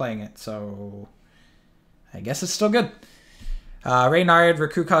everyone's still playing it, so I guess it's still good. Reynard,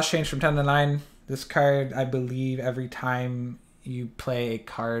 recruit cost changed from 10 to 9. This card, I believe, every time you play a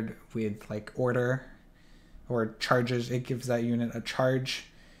card with like order or charges, it gives that unit a charge.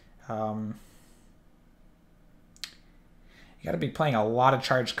 You got to be playing a lot of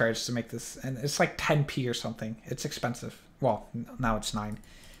charge cards to make this, and it's like 10p or something. It's expensive. Well, now it's 9.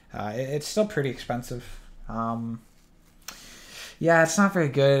 It's still pretty expensive. Yeah, it's not very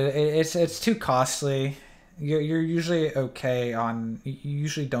good. It's too costly. You're usually okay on. You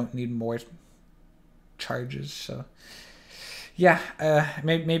usually don't need more charges. So yeah,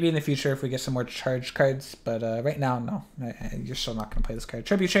 maybe in the future if we get some more charge cards. But right now, no. You're still not gonna play this card.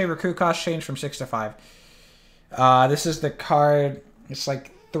 Trebuchet recruit cost changed from 6 to 5. This is the card. It's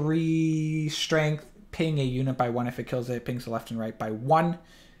like 3 strength. Ping a unit by 1 if it kills it. It pings the left and right by 1.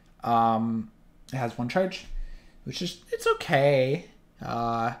 It has 1 charge, which is, it's okay.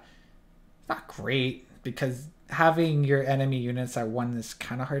 Not great because having your enemy units at 1 is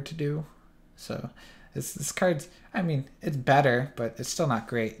kind of hard to do. So this card's, I mean, it's better, but it's still not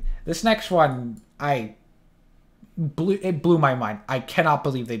great. This next one, it blew my mind. I cannot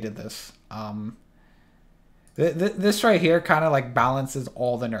believe they did this. This right here kind of like balances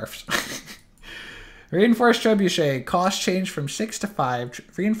all the nerfs. Reinforced Trebuchet, cost change from 6 to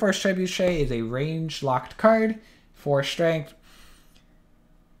 5. Reinforced Trebuchet is a range locked card, 4 strength.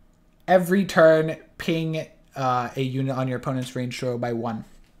 Every turn, ping a unit on your opponent's range row by 1.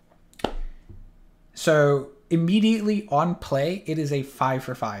 So immediately on play, it is a 5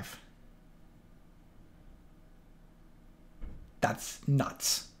 for 5. That's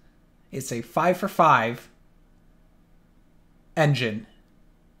nuts. It's a 5 for 5 engine.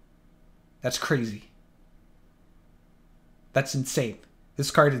 That's crazy. That's insane.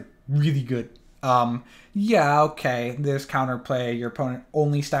 This card is really good. Yeah, okay, there's counterplay. Your opponent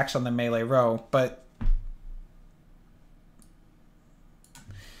only stacks on the melee row, but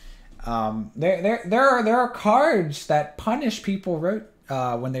there are cards that punish people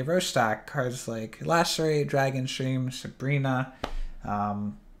when they row stack. Cards like Lacerate, Dragon Stream, Sabrina,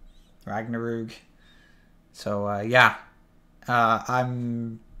 Ragnarok. So yeah,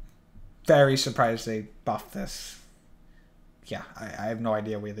 I'm very surprised they buffed this. Yeah, I have no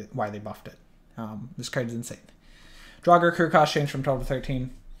idea why they buffed it. This card is insane. Draugr crew cost changed from 12 to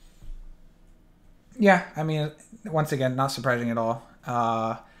 13. Yeah, I mean, once again, not surprising at all.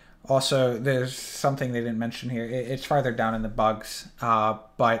 Also, there's something they didn't mention here. It's farther down in the bugs.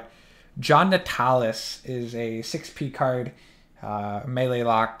 But John Natalis is a 6p card, melee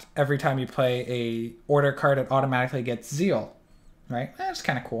locked. Every time you play a order card, it automatically gets Zeal. Right? That's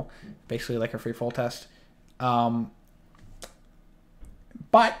kind of cool. Basically like a free full test.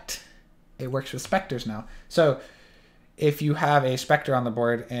 But it works with Spectres now. So if you have a Spectre on the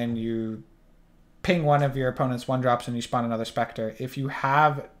board and you ping one of your opponent's 1-drops and you spawn another Spectre, if you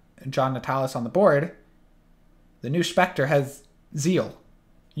have John Natalis on the board, the new Spectre has Zeal.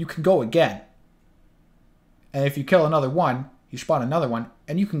 You can go again. And if you kill another one, you spawn another one,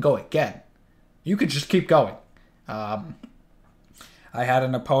 and you can go again. You could just keep going. I had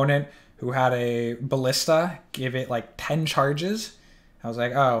an opponent who had a Ballista, give it like 10 charges. I was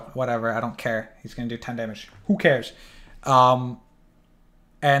like, oh, whatever, I don't care. He's going to do 10 damage. Who cares? And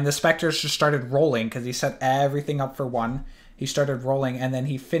the Spectres just started rolling because he set everything up for 1. He started rolling, and then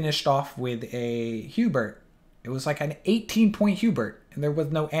he finished off with a Hubert. It was like an 18-point Hubert, and there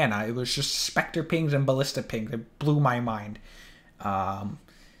was no Anna. It was just Spectre pings and Ballista pings. It blew my mind. I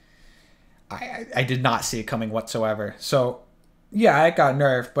did not see it coming whatsoever. So, yeah, it got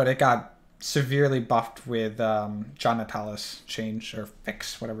nerfed, but it got severely buffed with John Natalis change or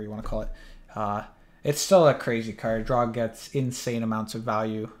fix, whatever you want to call it. It's still a crazy card. Draw gets insane amounts of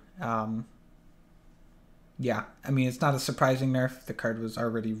value. Yeah, I mean, it's not a surprising nerf. The card was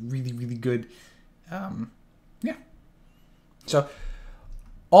already really, really good. Yeah. So,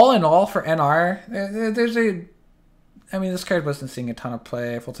 all in all, for NR, there's a... I mean, this card wasn't seeing a ton of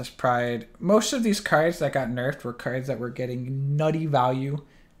play. Full Test Pride. Most of these cards that got nerfed were cards that were getting nutty value.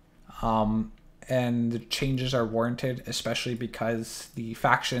 And the changes are warranted, especially because the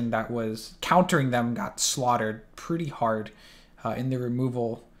faction that was countering them got slaughtered pretty hard in the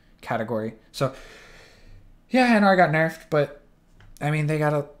removal category. So, yeah, NR got nerfed, but, I mean, they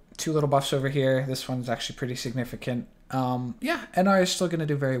got 2 little buffs over here. This one's actually pretty significant. Yeah, NR is still going to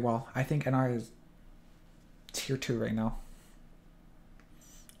do very well. I think NR is tier 2 right now.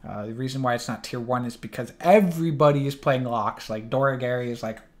 The reason why it's not tier 1 is because everybody is playing locks. Like, Dora Gary is,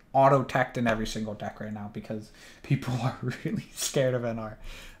 like, auto-teched in every single deck right now because people are really scared of NR.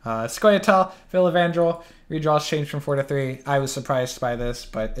 Scoia'tael, Phil Evangel, redraws changed from 4 to 3. I was surprised by this,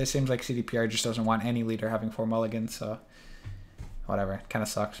 but it seems like CDPR just doesn't want any leader having 4 mulligans, so whatever. Kind of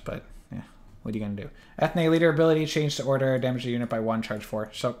sucks, but yeah, what are you going to do? Ethne leader ability changed to order, damage the unit by 1, charge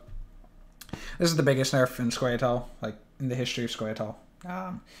 4. So this is the biggest nerf in Scoia'tael, like in the history of Scoia'tael.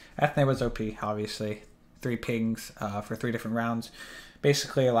 Ethne was OP, obviously. 3 pings for 3 different rounds.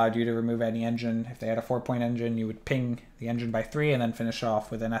 Basically allowed you to remove any engine. If they had a 4-point engine, you would ping the engine by 3 and then finish off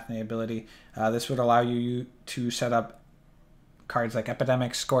with an Ethne ability. This would allow you to set up cards like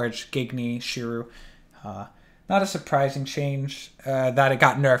Epidemic, Scourge, Gigni, Shiru. Not a surprising change that it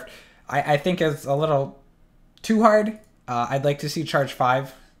got nerfed. I think it's a little too hard. I'd like to see charge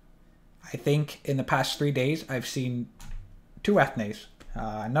 5. I think in the past 3 days, I've seen 2 Ethnes.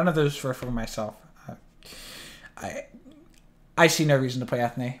 None of those were for myself. I see no reason to play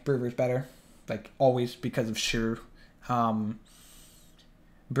Ethne. Brewer's better, like always, because of Shiru.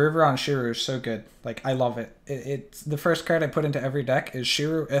 Brewer on Shiru is so good. Like, I love it. It's the first card I put into every deck is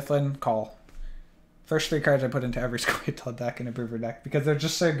Shiru, Ithlin, Call. First 3 cards I put into every Scoia'tael deck and a Brewer deck because they're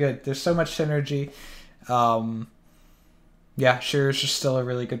just so good. There's so much synergy. Yeah, Shiru is just still a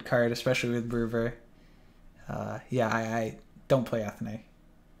really good card, especially with Brewer. Yeah, I don't play Ethne.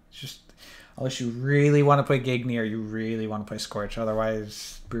 It's just... Unless you really want to play Gigni or you really want to play Scorch.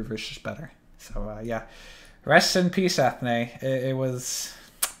 Otherwise, Brewer's just better. So, yeah. Rest in peace, Ethne. It was...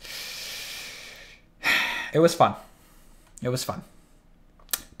 It was fun. It was fun.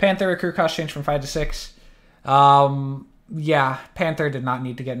 Panther recruit cost changed from 5 to 6. Yeah, Panther did not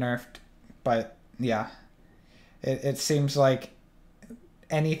need to get nerfed. But, yeah. It seems like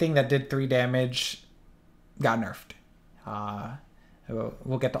anything that did 3 damage got nerfed.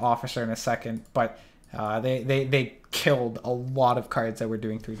 We'll get to Officer in a second, but they killed a lot of cards that were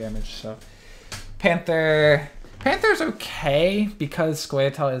doing 3 damage. So Panther's okay because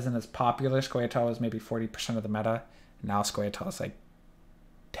Scoia'tael isn't as popular. Scoia'tael was maybe 40% of the meta. Now Scoia'tael is like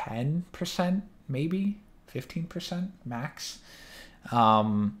 10%, maybe 15% max.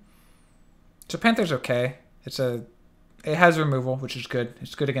 So Panther's okay. It has removal, which is good.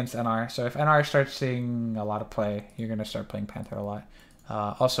 It's good against NR. So if NR starts seeing a lot of play, you're going to start playing Panther a lot.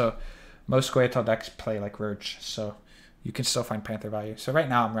 Also, most Scoia'tael decks play like Roach, so you can still find Panther value. So right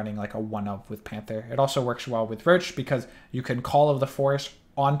now I'm running like a 1-of with Panther. It also works well with Roach because you can Call of the Forest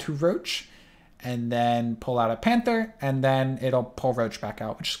onto Roach and then pull out a Panther, and then it'll pull Roach back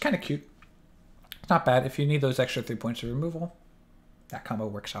out, which is kind of cute. It's not bad. If you need those extra 3 points of removal, that combo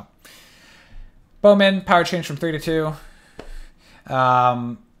works out. Bowman, power change from 3 to 2.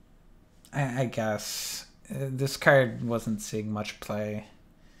 I guess this card wasn't seeing much play.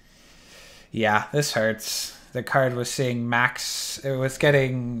 Yeah, this hurts. The card was seeing max. It was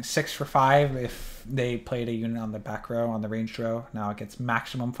getting 6 for 5 if they played a unit on the back row, on the ranged row. Now it gets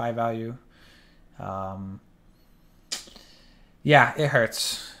maximum 5 value. Yeah, it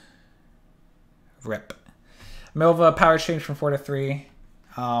hurts. Rip. Milva, power change from 4 to 3.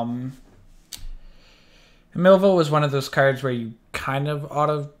 Milva was one of those cards where you kind of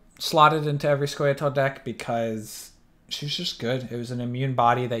auto-slotted into every Scoia'tael deck because she's just good. It was an immune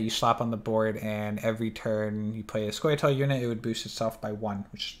body that you slap on the board, and every turn you play a Scoia'tael unit, it would boost itself by 1,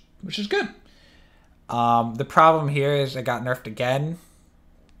 which is good. The problem here is it got nerfed again,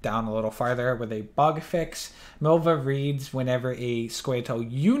 down a little farther with a bug fix. Milva reads whenever a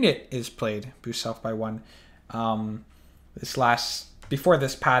Scoia'tael unit is played, boost self by 1. Before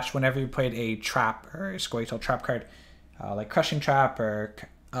this patch, whenever you played a trap or a Scoia'tael trap card, like Crushing Trap or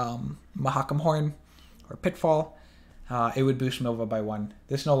Mahakam Horn or Pitfall, it would boost Milva by 1.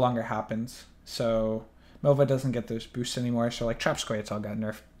 This no longer happens, so Milva doesn't get those boosts anymore. So like Trap Scoia'tael got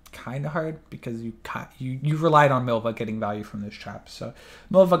nerfed kind of hard because you relied on Milva getting value from those traps. So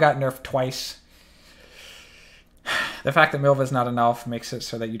Milva got nerfed twice. The fact that Milva is not an elf makes it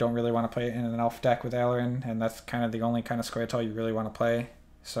so that you don't really want to play it in an elf deck with Aileron, and that's kind of the only kind of Scoia'tael you really want to play.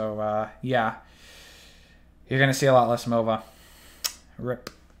 So yeah, you're gonna see a lot less Milva. Rip.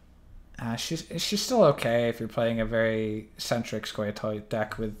 She's still okay if you're playing a very centric Scoia'tael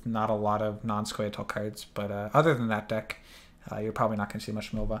deck with not a lot of non-Scoia'tael cards, but other than that deck, you're probably not going to see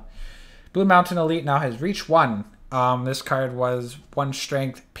much Milva. Blue Mountain Elite now has Reach 1. This card was 1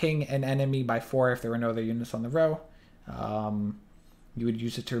 strength, ping an enemy by 4 if there were no other units on the row. You would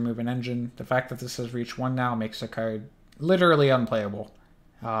use it to remove an engine. The fact that this says Reach 1 now makes the card literally unplayable.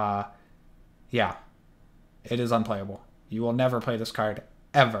 Yeah, it is unplayable. You will never play this card,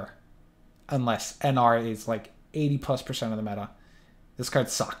 ever, unless NR is like 80+% of the meta. This card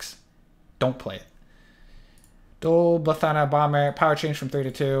sucks. Don't play it. Dol Blathana Bomber, power change from 3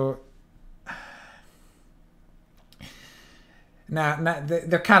 to 2. Nah,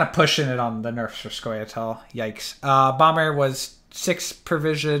 they're kind of pushing it on the nerfs for Scoia'tael. Yikes. Bomber was 6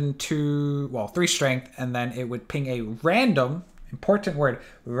 provision, 3 strength, and then it would ping a random, important word,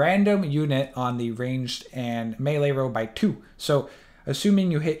 random unit on the ranged and melee row by 2. So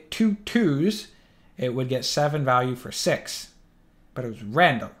assuming you hit 2 2s, it would get 7 value for 6. But it was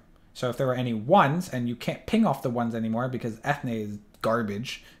random. So if there were any 1s, and you can't ping off the 1s anymore because Ethne is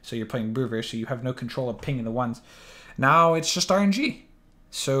garbage, so you're playing Brewer, so you have no control of pinging the 1s. Now it's just RNG.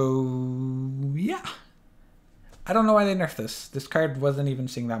 So, yeah. I don't know why they nerfed this. This card wasn't even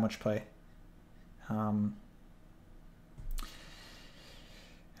seeing that much play.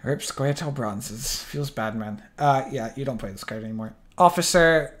 Rip Scoia'tael Bronzes. Feels bad, man. Yeah, you don't play this card anymore.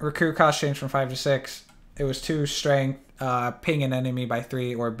 Officer, recruit cost changed from 5 to 6. It was 2 strength, ping an enemy by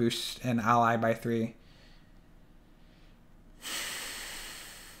 3 or boost an ally by 3.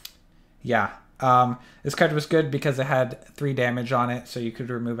 Yeah. This card was good because it had 3 damage on it, so you could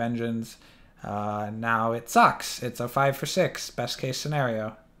remove engines. Now it sucks. It's a 5 for 6, best case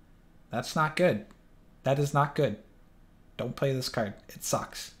scenario. That's not good. That is not good. Don't play this card. It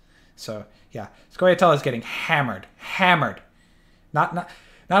sucks. So, yeah. Scoia'tael is getting hammered. Hammered. Not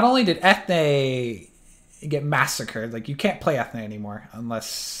only did Ethne get massacred, like, you can't play Ethne anymore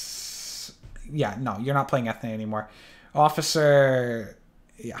unless... Yeah, no, you're not playing Ethne anymore. Officer...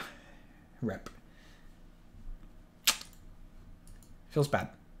 Yeah. Rip. Feels bad.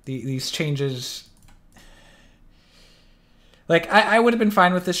 These changes... Like, I would have been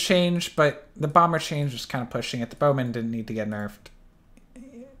fine with this change, but the Bomber change was kind of pushing it. The Bowman didn't need to get nerfed.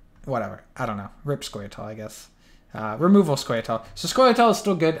 Whatever. I don't know. Rip Scoia'tael, I guess. Removal Scoia'tael. So Scoia'tael is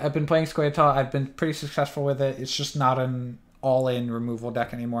still good. I've been playing Scoia'tael. I've been pretty successful with it. It's just not an all-in removal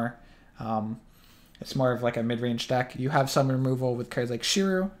deck anymore. It's more of like a mid-range deck. You have some removal with cards like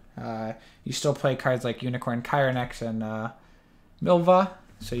Shiru. You still play cards like Unicorn Kyrenex and Milva.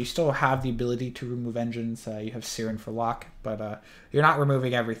 So you still have the ability to remove engines. You have Siren for lock, but you're not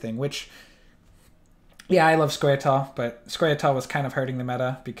removing everything, which, yeah, I love Scoia'tael, but Scoia'tael was kind of hurting the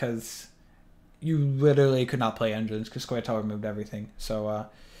meta because you literally could not play engines because Scoia'tael removed everything. So,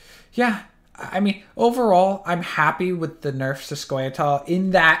 yeah, I mean, overall, I'm happy with the nerfs to Scoia'tael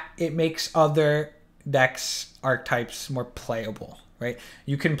in that it makes other decks, archetypes more playable, right?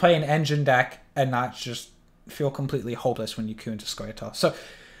 You can play an engine deck and not just feel completely hopeless when you queue into Scoia'tael. So,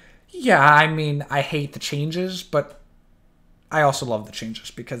 yeah, I mean, I hate the changes, but I also love the changes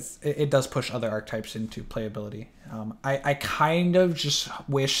because it does push other archetypes into playability. I kind of just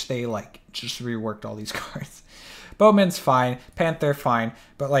wish they, like, just reworked all these cards. Bowman's fine. Panther, fine.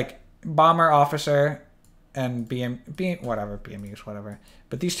 But, like, Bomber, Officer, and BMUs, whatever.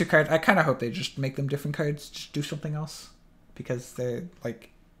 But these 2 cards, I kind of hope they just make them different cards. Just do something else. Because they're, like...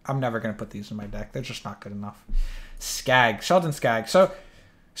 I'm never going to put these in my deck. They're just not good enough. Skag. Sheldon Skag. So,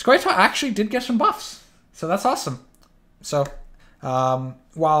 Scoia'tael actually did get some buffs. So, that's awesome. So,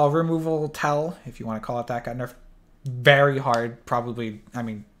 While Removal Tell, if you want to call it that, got nerfed very hard. Probably, I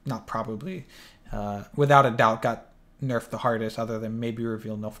mean, not probably, without a doubt, got nerfed the hardest, other than maybe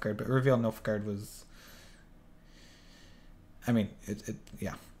Reveal Nilfgaard. But Reveal Nilfgaard was, I mean,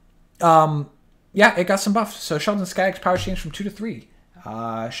 yeah. Yeah, it got some buffs. So Sheldon Skaggs power change from 2 to 3.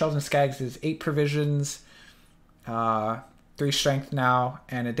 Sheldon Skaggs is 8 provisions, 3 strength now,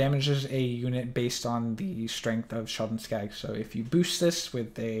 and it damages a unit based on the strength of Sheldon Skaggs. So if you boost this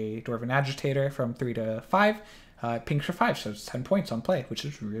with a Dwarven Agitator from 3 to 5, it pings for 5, so it's 10 points on play, which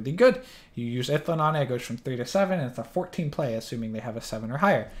is really good. You use Ithlin on it, it goes from 3 to 7, and it's a 14 play, assuming they have a 7 or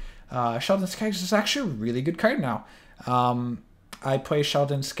higher. Sheldon Skaggs is actually a really good card now. I play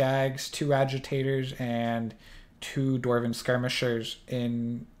Sheldon Skaggs, 2 Agitators, and 2 Dwarven Skirmishers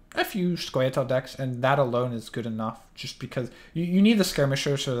in a few Scoia'tael decks, and that alone is good enough, just because you need the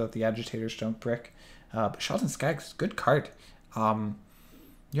Skirmishers so that the Agitators don't brick. But Sheldon Skaggs is a good card.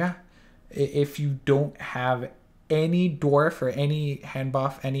 Yeah, if you don't have any Dwarf or any hand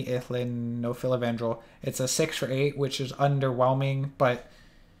buff, any Ithlin, no Philavandrel, it's a 6 for 8, which is underwhelming, but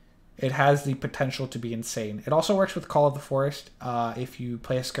it has the potential to be insane. It also works with Call of the Forest. If you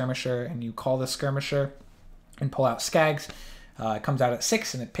play a Skirmisher and you call the Skirmisher and pull out Skaggs, it comes out at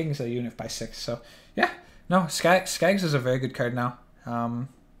 6 and it pings the unit by 6. So yeah, no, Skaggs is a very good card now.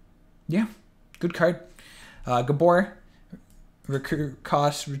 Yeah, good card. Gabor, recruit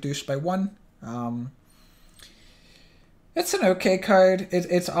cost reduced by 1. It's an okay card.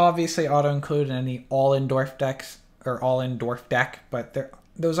 It's obviously auto-include in any all-in Dwarf decks, or all-in Dwarf deck, but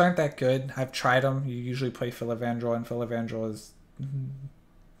those aren't that good. I've tried them. You usually play Philavandrel, and Philavandrel is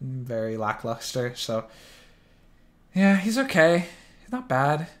very lackluster, so yeah, he's okay. He's not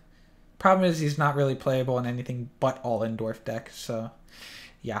bad. Problem is he's not really playable in anything but all-in Dwarf deck, so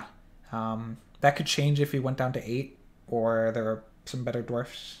yeah. That could change if he went down to 8, or there are some better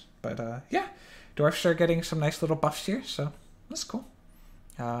Dwarfs, but yeah. Dwarfs are getting some nice little buffs here, so that's cool.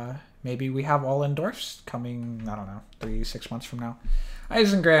 Maybe we have all-in Dwarfs coming, I don't know, 3-6 months from now.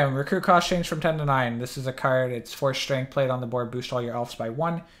 Eisengram, recruit cost change from 10 to 9. This is a card, it's 4 strength, play it on the board, boost all your elves by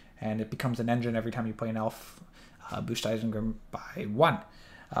 1, and it becomes an engine every time you play an elf. Boost Eisengram by 1.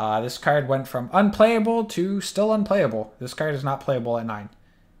 This card went from unplayable to still unplayable. This card is not playable at 9.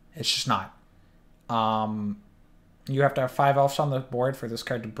 It's just not. You have to have 5 elves on the board for this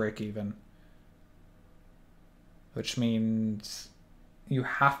card to break even, which means you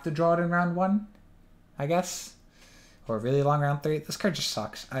have to draw it in round 1, I guess, or a really long round 3. This card just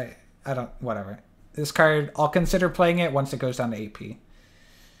sucks. I don't, whatever. This card, I'll consider playing it once it goes down to 8p.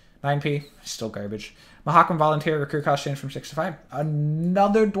 9p, still garbage. Mahakam Volunteer, recruit cost change from 6 to 5.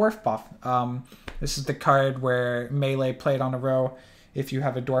 Another Dwarf buff. This is the card where melee played on a row. If you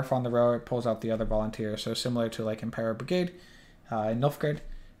have a Dwarf on the row, it pulls out the other Volunteer. So similar to like Imperial Brigade in Nilfgaard.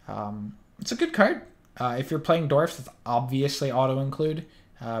 It's a good card. If you're playing Dwarfs, it's obviously auto-include,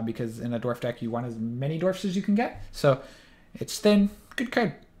 because in a Dwarf deck you want as many Dwarfs as you can get. So it's thin, good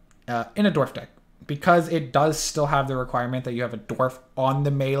card in a Dwarf deck. Because it does still have the requirement that you have a Dwarf on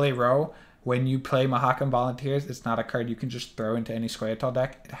the melee row when you play Mahakam Volunteers, it's not a card you can just throw into any Scoia'tael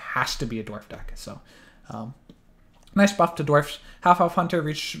deck. It has to be a Dwarf deck. So nice buff to Dwarfs. Half-Elf Hunter,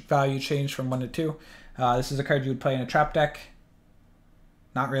 reach value change from 1 to 2. This is a card you would play in a trap deck.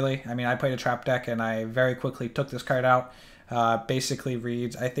 Not really. I mean, I played a trap deck and I very quickly took this card out. Basically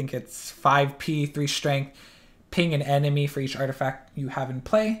reads, I think it's 5p, 3 strength, ping an enemy for each artifact you have in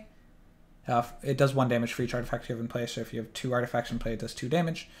play. It does 1 damage for each artifact you have in play, so if you have 2 artifacts in play, it does 2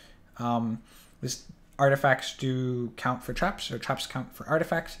 damage. This artifacts do count for traps, or traps count for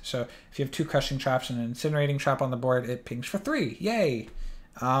artifacts. So if you have 2 crushing traps and an incinerating trap on the board, it pings for 3. Yay!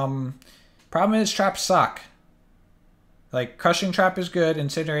 Problem is traps suck. Like, crushing trap is good,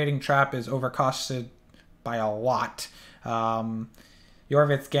 incinerating trap is overcosted by a lot.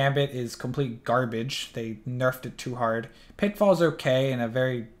 Yorvith's Gambit is complete garbage. They nerfed it too hard. Pitfall's okay in a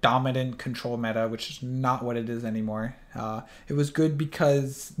very dominant control meta, which is not what it is anymore. It was good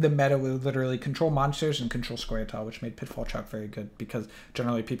because the meta would literally control monsters and control Scoia'tael, which made Pitfall Trap very good, because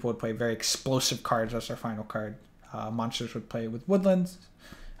generally people would play very explosive cards as their final card. Monsters would play with Woodlands,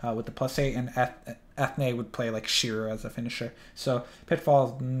 with the +8, and Ethne would play like Shearer as a finisher. So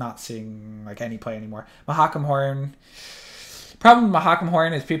Pitfall's not seeing like any play anymore. Mahakam Horn. Problem with Mahakam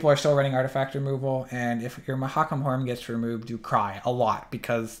Horn is people are still running artifact removal, and if your Mahakam Horn gets removed, you cry a lot,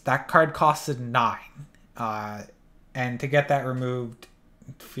 because that card costed 9. And to get that removed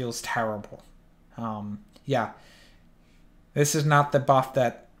feels terrible. Yeah. This is not the buff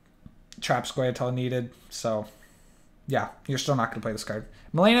that Trap Scoia'tael needed, so yeah, you're still not going to play this card.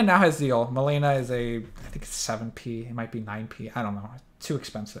 Milena now has Zeal. Milena is I think it's 7p. It might be 9p. I don't know. It's too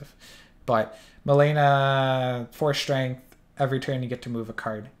expensive. But Milena, 4 strength. Every turn you get to move a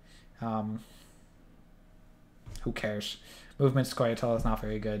card. Who cares? Movement Squirtle is not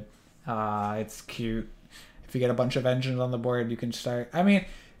very good. It's cute. If you get a bunch of engines on the board, you can start. I mean,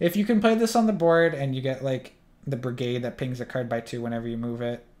 if you can play this on the board and you get like the Brigade that pings a card by 2 whenever you move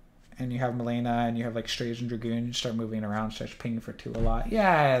it, and you have Milena and you have like Strays and Dragoon, you start moving around, starts pinging for 2 a lot.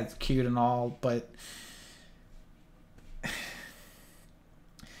 Yeah, it's cute and all, but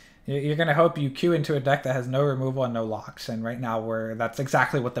you're going to hope you queue into a deck that has no removal and no locks. And right now that's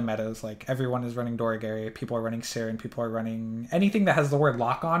exactly what the meta is like. Everyone is running Doragary, people are running Siren, people are running anything that has the word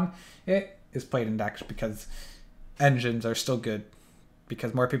lock on it is played in decks because engines are still good.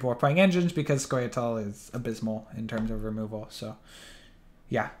 Because more people are playing engines because Squirtle is abysmal in terms of removal. So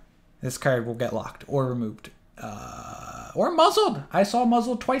yeah, this card will get locked or removed. Or muzzled. I saw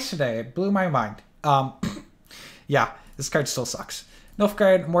muzzled twice today. It blew my mind. Yeah, this card still sucks.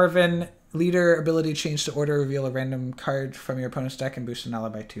 Nilfgaard, Morven, leader, ability change to order, reveal a random card from your opponent's deck and boost an ally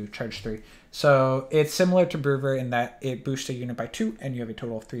by 2, charge 3. So it's similar to Brewer in that it boosts a unit by 2 and you have a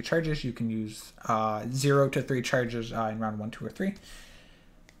total of 3 charges. You can use 0 to 3 charges in round 1, 2, or 3.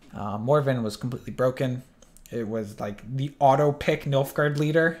 Morven was completely broken. It was like the auto pick Nilfgaard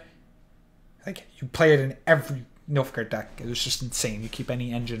leader. Like you play it in every Nilfgaard deck. It was just insane. You keep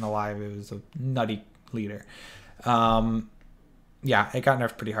any engine alive. It was a nutty leader. Yeah, it got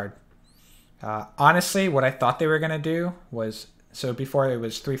nerfed pretty hard. Honestly, what I thought they were going to do was, so before it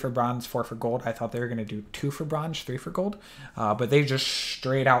was 3 for bronze, 4 for gold. I thought they were going to do 2 for bronze, 3 for gold. But they just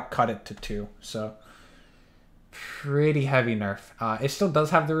straight out cut it to 2. So pretty heavy nerf. It still does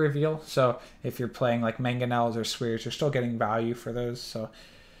have the reveal. So if you're playing like Mangonels or Swears, you're still getting value for those. So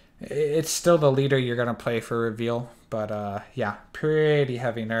it's still the leader you're going to play for reveal. But yeah, pretty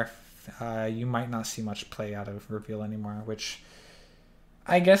heavy nerf. You might not see much play out of reveal anymore, which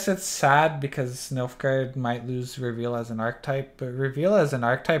I guess it's sad because Nilfgaard might lose reveal as an archetype, but reveal as an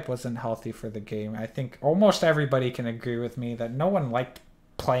archetype wasn't healthy for the game. I think almost everybody can agree with me that no one liked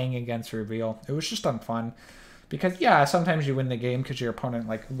playing against reveal. It was just unfun. Because, yeah, sometimes you win the game because your opponent,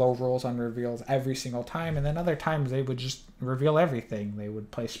 like, low rolls on reveals every single time. And then other times they would just reveal everything. They would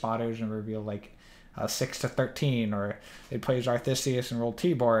play spotters and reveal, like, 6 to 13. Or they'd play Zarthisius and roll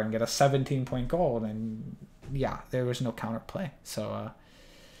Tibor and get a 17-point gold. And, yeah, there was no counterplay. So,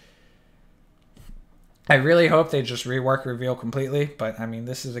 I really hope they just rework reveal completely, but I mean,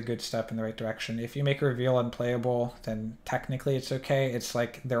 this is a good step in the right direction. If you make reveal unplayable, then technically it's okay. It's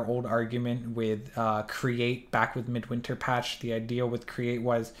like their old argument with create back with Midwinter patch. The idea with create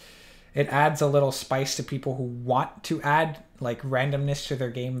was it adds a little spice to people who want to add like randomness to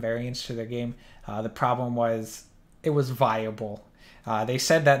their game, variance to their game. The problem was it was viable. They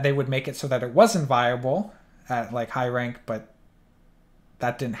said that they would make it so that it wasn't viable at like high rank, but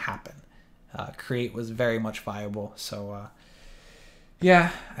that didn't happen. Create was very much viable. So,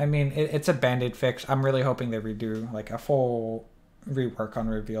 yeah, I mean, it's a band-aid fix. I'm really hoping they redo like a full rework on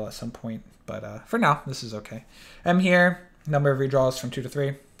reveal at some point. But for now, this is okay. M here, number of redraws from 2 to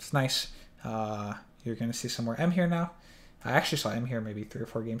 3. It's nice. You're going to see some more M here now. I actually saw M here maybe 3 or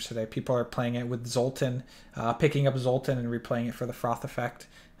 4 games today. People are playing it with Zoltan, picking up Zoltan and replaying it for the Froth effect.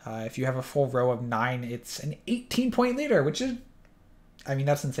 If you have a full row of 9, it's an 18-point leader, which is, I mean,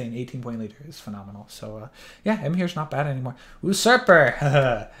 that's insane. 18-point leader is phenomenal. So, yeah, M here's not bad anymore.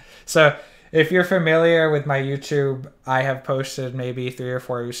 Usurper! So, if you're familiar with my YouTube, I have posted maybe 3 or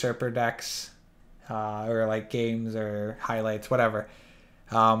 4 Usurper decks, or like games or highlights, whatever.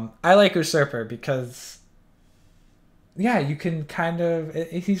 I like Usurper because, yeah, you can kind of,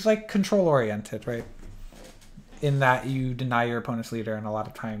 he's like control-oriented, right? In that you deny your opponent's leader, and a lot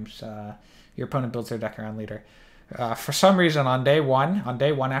of times your opponent builds their deck around leader. For some reason, on day one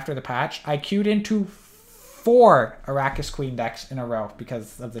after the patch, I queued into 4 Arrakis Queen decks in a row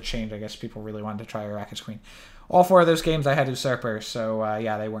because of the change. I guess people really wanted to try Arrakis Queen. All 4 of those games I had Usurper, so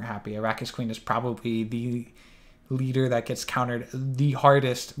yeah, they weren't happy. Arrakis Queen is probably the leader that gets countered the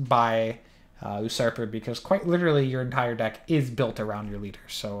hardest by Usurper because quite literally your entire deck is built around your leader.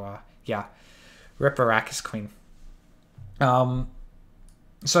 So yeah, rip Arrakis Queen.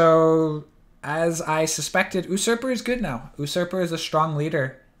 So as I suspected, Usurper is good now. Usurper is a strong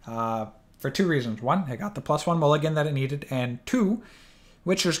leader for 2 reasons. 1, it got the +1 mulligan that it needed, and 2,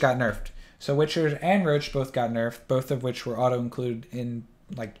 Witchers got nerfed. So Witchers and Roach both got nerfed, both of which were auto-included in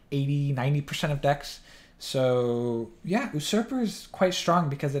like 80-90% of decks. So yeah, Usurper is quite strong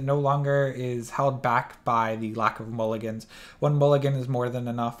because it no longer is held back by the lack of mulligans. One mulligan is more than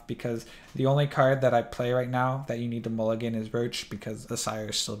enough because the only card that I play right now that you need to mulligan is Roach because Asire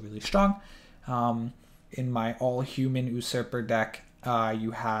is still really strong. In my all-human Usurper deck, you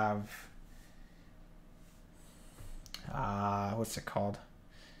have... what's it called?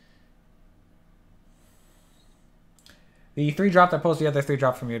 The 3-drop that pulls the other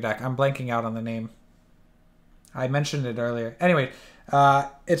 3-drop from your deck. I'm blanking out on the name. I mentioned it earlier. Anyway,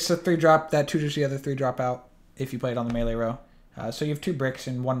 it's a 3-drop that tutors the other 3-drop out if you play it on the melee row. So you have 2 bricks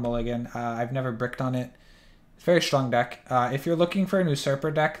and 1 mulligan. I've never bricked on it. It's a very strong deck. If you're looking for an Usurper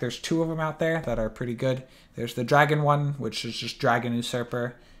deck, there's 2 of them out there that are pretty good. There's the Dragon one, which is just Dragon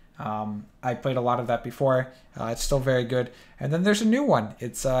Usurper. I played a lot of that before. It's still very good. And then there's a new one.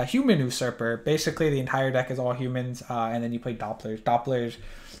 It's Human Usurper. Basically, the entire deck is all humans, and then you play Dopplers. Dopplers,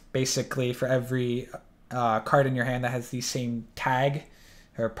 basically, for every card in your hand that has the same tag,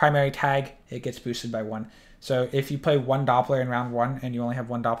 or primary tag, it gets boosted by 1. So if you play 1 Doppler in round 1, and you only have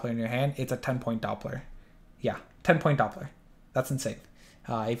 1 Doppler in your hand, it's a 10-point Doppler. Yeah, 10-point Doppler. That's insane.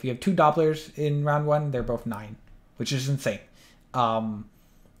 If you have 2 Dopplers in round 1, they're both 9, which is insane.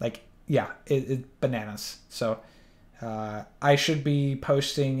 It's bananas. So I should be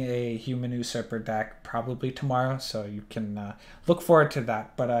posting a Human Usurper deck probably tomorrow, so you can look forward to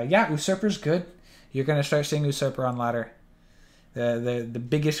that. But yeah, Usurper's good. You're going to start seeing Usurper on ladder. The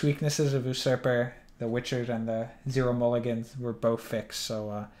biggest weaknesses of Usurper, the Witchers and the 0 mulligans, were both fixed.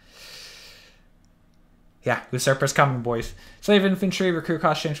 So yeah, Usurper's coming, boys. Slave Infantry, recruit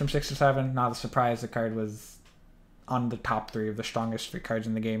cost changed from 6 to 7. Not a surprise. The card was on the top 3 of the strongest 3 cards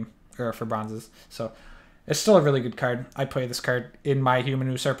in the game, or for bronzes. So it's still a really good card. I play this card in my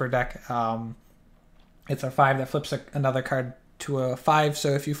Human Usurper deck. It's a 5 that flips another card to a 5. So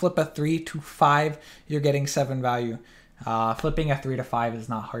if you flip a 3 to 5, you're getting 7 value. Flipping a 3 to 5 is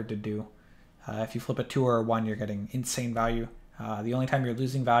not hard to do. If you flip a 2 or a 1, you're getting insane value. The only time you're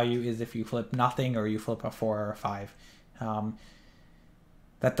losing value is if you flip nothing or you flip a 4 or a 5.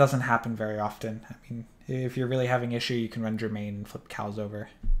 That doesn't happen very often. I mean, if you're really having issue, you can run Germain and flip cows over.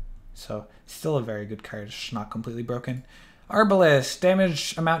 So still a very good card, just not completely broken. Arbalest,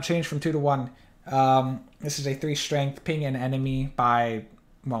 damage amount changed from 2 to 1. This is a 3 strength, ping an enemy by,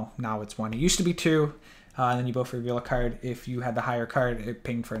 well, now it's 1. It used to be 2, and then you both reveal a card. If you had the higher card, it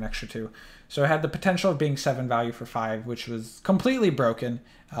pinged for an extra 2. So it had the potential of being 7 value for 5, which was completely broken.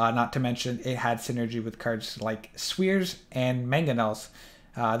 Not to mention, it had synergy with cards like Swears and Mangonels.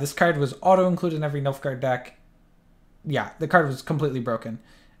 This card was auto-included in every Nilfgaard deck. Yeah, the card was completely broken,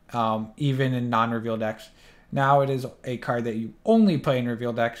 even in non-reveal decks. Now it is a card that you only play in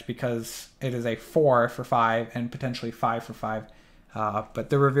reveal decks because it is a 4 for 5 and potentially 5 for 5. But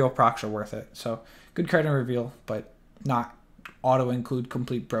the reveal procs are worth it. So good card in reveal, but not auto-include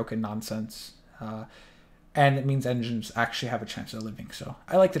complete broken nonsense. And it means engines actually have a chance of living. So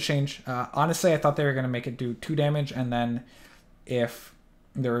I like the change. Honestly, I thought they were going to make it do 2 damage, and then if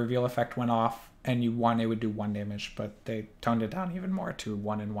the reveal effect went off and you won, it would do 1 damage, but they toned it down even more to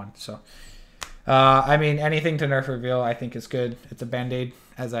 1 and 1. So I mean, anything to nerf reveal I think is good. It's a band-aid,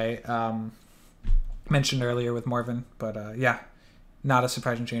 as I mentioned earlier with Morven, but yeah, not a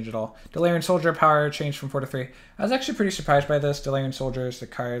surprising change at all. Delirium Soldier power changed from 4 to 3. I was actually pretty surprised by this. Delirium Soldier is the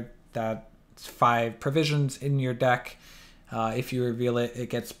card that's 5 provisions in your deck. If you reveal it, it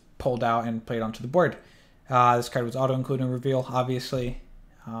gets pulled out and played onto the board. This card was auto-included in reveal, obviously.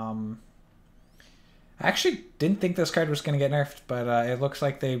 I actually didn't think this card was going to get nerfed, but it looks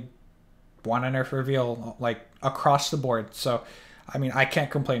like they want to nerf reveal like across the board. So, I mean, I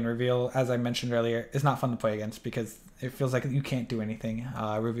can't complain. Reveal, as I mentioned earlier, is not fun to play against because it feels like you can't do anything.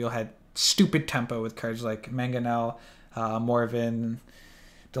 Reveal had stupid tempo with cards like Mangonel, Morven,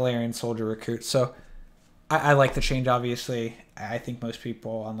 Delirium Soldier Recruit. So, I like the change, obviously. I think most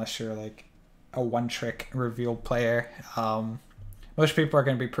people, unless you're like a one-trick reveal player, most people are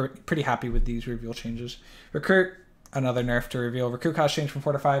going to be pretty happy with these reveal changes. Recruit, another nerf to reveal. Recruit cost changed from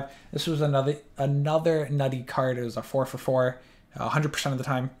 4 to 5. This was another nutty card. It was a 4 for 4, 100% of the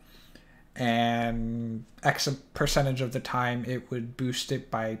time. And X percentage of the time, it would boost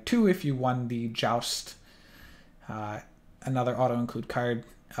it by 2 if you won the Joust. Another auto-include card.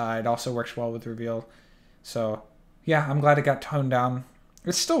 It also works well with reveal. So, yeah, I'm glad it got toned down.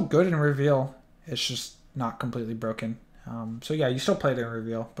 It's still good in reveal. It's just not completely broken. So yeah, you still play it in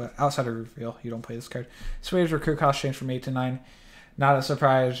reveal, but outside of reveal, you don't play this card. Sways recruit cost changed from 8 to 9. Not a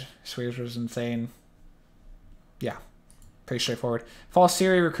surprise. Sways was insane. Yeah, pretty straightforward. False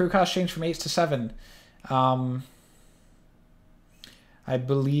Siri recruit cost changed from 8 to 7. I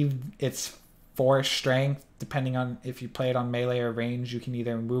believe it's 4 strength. Depending on if you play it on melee or range, you can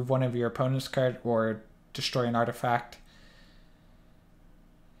either move one of your opponent's card or destroy an artifact.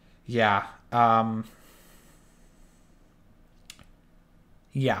 Yeah.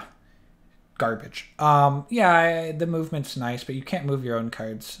 Yeah. Garbage. Yeah, the movement's nice, but you can't move your own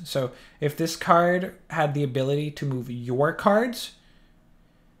cards. So if this card had the ability to move your cards,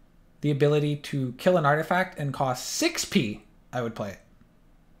 the ability to kill an artifact and cost 6p, I would play it.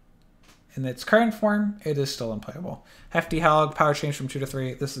 In its current form, it is still unplayable. Hefty Hog, power change from 2 to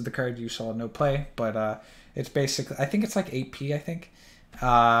 3. This is the card you saw no play, but it's basically, I think it's like 8p, I think.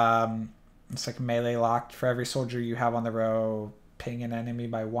 It's like melee locked. For every soldier you have on the row, ping an enemy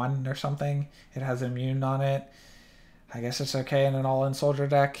by 1 or something. It has immune on it. I guess it's okay in an all-in soldier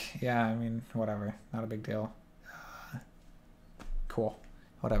deck. Yeah, I mean, whatever. Not a big deal. Cool.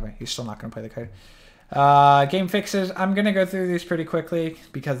 Whatever. You're still not going to play the card. Game fixes. I'm going to go through these pretty quickly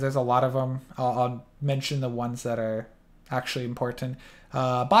because there's a lot of them. I'll mention the ones that are actually important.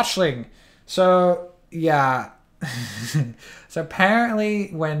 Botchling. So, yeah. So apparently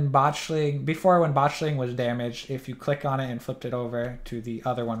when Botchling was damaged, if you click on it and flipped it over to the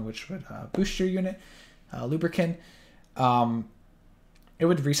other one, which would boost your unit, Lubricant, it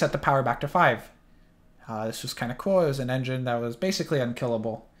would reset the power back to 5. This was kind of cool. It was an engine that was basically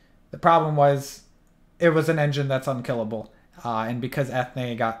unkillable. The problem was it was an engine that's unkillable. And because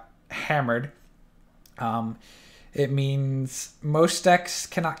Ethne got hammered, it means most decks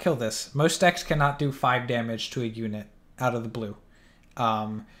cannot kill this. Most decks cannot do 5 damage to a unit out of the blue.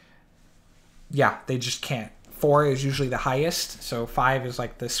 Yeah, they just can't. 4 is usually the highest, so 5 is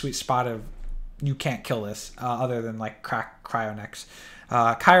like the sweet spot of you can't kill this, other than like Cryonex.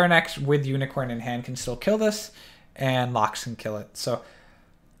 Chironex with Unicorn in hand can still kill this, and Locks can kill it. So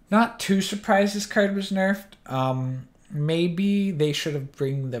not too surprised this card was nerfed. Maybe they should have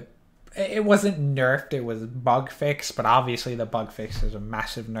bring the... It wasn't nerfed, it was bug fixed, but obviously the bug fix is a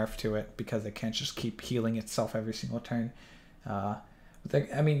massive nerf to it because it can't just keep healing itself every single turn. I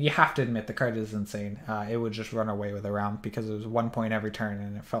mean, you have to admit the card is insane. It would just run away with a round because it was 1 point every turn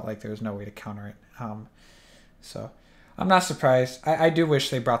and it felt like there was no way to counter it. So I'm not surprised. I do wish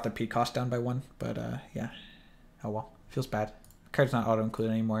they brought the P cost down by 1, but yeah. Oh well, feels bad. The card's not auto-include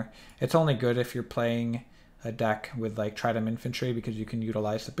anymore. It's only good if you're playing a deck with like Tridem Infantry because you can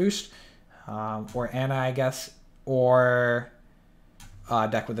utilize the boost, or Anna, I guess, or a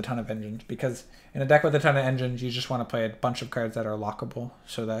deck with a ton of engines, because in a deck with a ton of engines you just want to play a bunch of cards that are lockable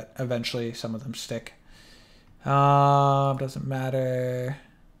so that eventually some of them stick. Doesn't matter.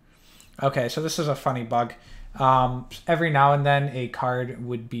 Okay, so this is a funny bug. Every now and then a card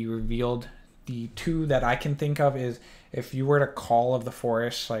would be revealed. The 2 that I can think of is if you were to Call of the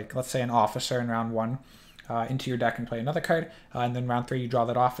Forest, like let's say an officer in round 1, into your deck and play another card, and then round 3 you draw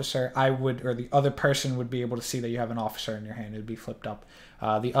that officer, I would, or the other person would be able to see that you have an officer in your hand. It would be flipped up.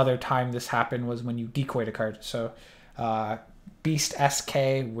 The other time this happened was when you decoyed a card. So Beast SK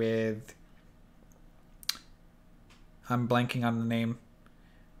with, I'm blanking on the name,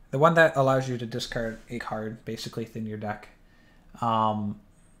 the one that allows you to discard a card basically within your deck. I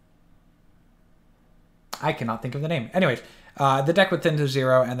cannot think of the name. Anyways, the deck would thin to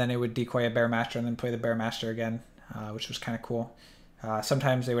 0, and then it would decoy a Bearmaster and then play the Bearmaster again, which was kind of cool.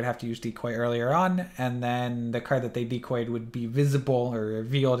 Sometimes they would have to use decoy earlier on, and then the card that they decoyed would be visible or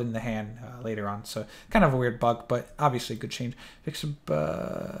revealed in the hand later on. So kind of a weird bug, but obviously good change. There's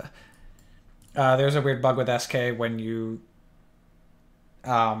a weird bug with SK when you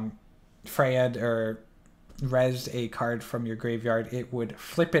Freyed or res a card from your graveyard, it would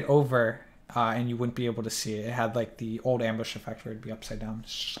flip it over and you wouldn't be able to see it. It had like the old ambush effect where it'd be upside down.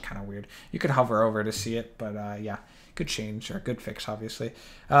 It's just kind of weird. You could hover over to see it, but yeah, good change or good fix, obviously.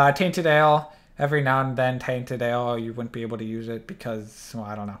 Tainted Ale, every now and then Tainted Ale, you wouldn't be able to use it because, well,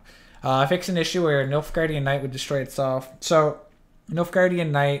 I don't know. Fix an issue where Nilfgaardian Knight would destroy itself. So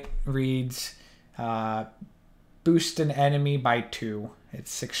Nilfgaardian Knight reads boost an enemy by 2. It's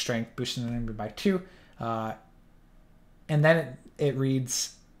 6 strength, boost an enemy by 2. And then it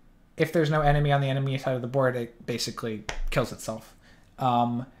reads, if there's no enemy on the enemy side of the board, it basically kills itself.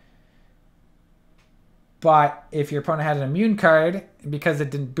 But if your opponent had an immune card, because it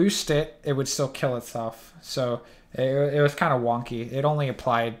didn't boost it, it would still kill itself. So it was kind of wonky. It only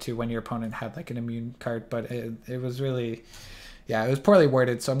applied to when your opponent had like an immune card, but it was really, yeah, it was poorly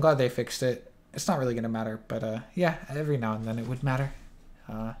worded. So I'm glad they fixed it. It's not really going to matter, but yeah, every now and then it would matter.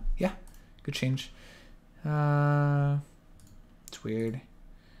 Yeah, good change. It's weird.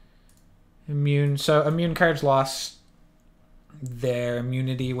 Immune. So immune cards lost their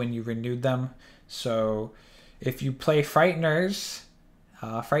immunity when you renewed them. So if you play Frighteners,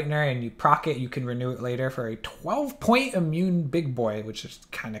 Frightener, and you proc it, you can renew it later for a 12-point immune big boy, which is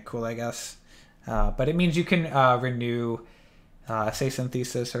kind of cool, I guess. But it means you can renew, say,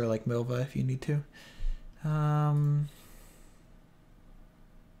 Synthesis or like Milva if you need to.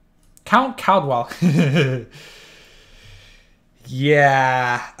 Count Caldwell.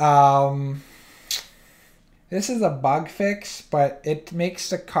 Yeah. This is a bug fix, but it makes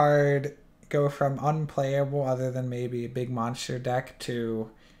the card go from unplayable other than maybe a big monster deck to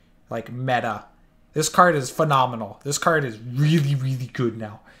like meta. This card is phenomenal. This card is really, really good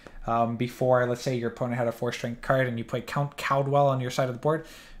now. Before, let's say your opponent had a 4-strength card and you play Count Caldwell on your side of the board,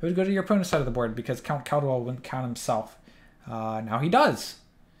 it would go to your opponent's side of the board because Count Caldwell wouldn't count himself. Now he does,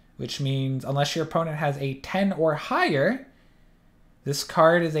 which means unless your opponent has a 10 or higher, this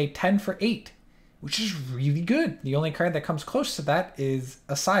card is a 10 for 8, which is really good. The only card that comes close to that is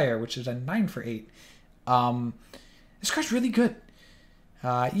a Sire, which is a 9 for 8. This card's really good.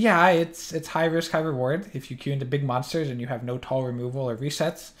 Yeah, it's high risk, high reward. If you queue into big monsters and you have no tall removal or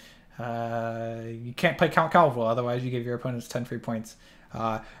resets, you can't play Count Caldwell, otherwise you give your opponents 10 free points.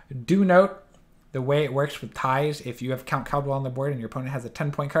 Do note the way it works with ties. If you have Count Caldwell on the board and your opponent has a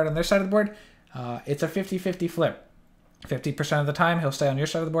 10-point card on their side of the board, it's a 50-50 flip. 50% of the time he'll stay on your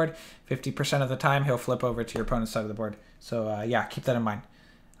side of the board, 50% of the time he'll flip over to your opponent's side of the board. So yeah, keep that in mind.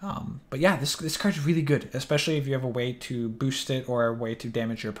 But yeah, this card's really good, especially if you have a way to boost it or a way to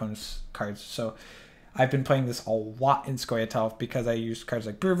damage your opponent's cards. So I've been playing this a lot in Scoia'tael because I use cards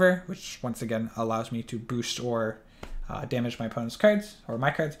like Brewer, which once again allows me to boost or damage my opponent's cards or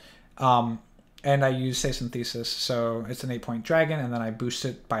my cards. And I use Say Synthesis, so it's an 8-point dragon, and then I boost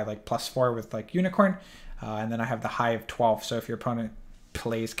it by like +4 with like Unicorn. And then I have the high of 12. So if your opponent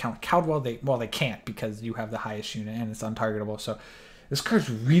plays Count Caldwell, they can't because you have the highest unit and it's untargetable. So this card's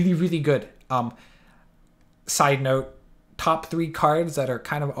really, really good. Side note, top 3 cards that are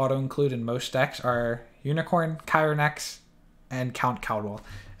kind of auto-include in most decks are Unicorn, Chironex, and Count Caldwell.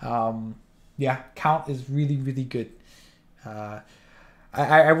 Yeah, Count is really, really good.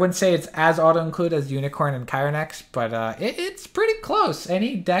 I wouldn't say it's as auto-include as Unicorn and Chironex, but it's pretty close.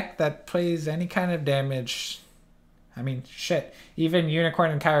 Any deck that plays any kind of damage, I mean, shit. Even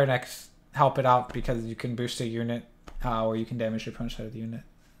Unicorn and Chironex help it out because you can boost a unit or you can damage your opponent's side of the unit.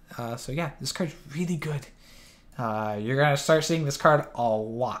 So yeah, this card's really good. You're going to start seeing this card a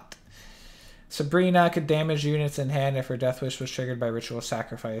lot. Sabrina could damage units in hand if her Death Wish was triggered by Ritual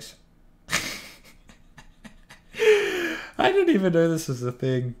Sacrifice. I didn't even know this was a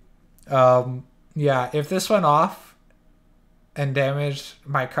thing. Yeah, if this went off and damaged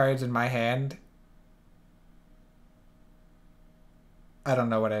my cards in my hand, I don't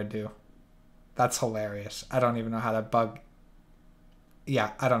know what I'd do. That's hilarious. I don't even know how that bug...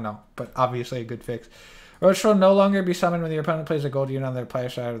 Yeah, I don't know, but obviously a good fix. Roach will no longer be summoned when your opponent plays a gold unit on their player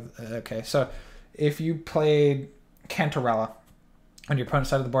side. Okay, so if you played Cantarella on your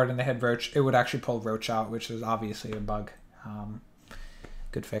opponent's side of the board and they had Roach, it would actually pull Roach out, which is obviously a bug.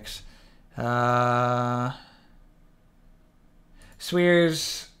 Good fix.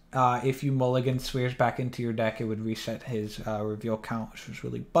 Swears, if you mulligan Swears back into your deck, it would reset his reveal count, which was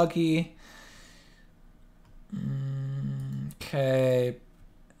really buggy. Okay.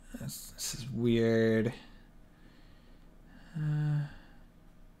 This is weird.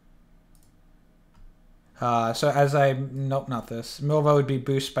 So as I... Nope, not this. Milva would be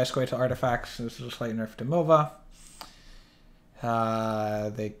boosted by Scoia'tael artifacts. So this is a slight nerf to Milva.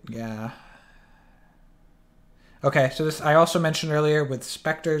 Yeah. Okay, so this I also mentioned earlier with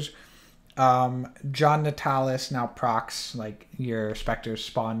Spectres. John Natalis now procs like your Spectres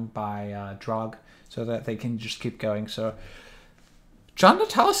spawned by Drog so that they can just keep going. So John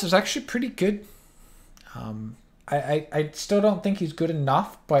Natalis is actually pretty good. I still don't think he's good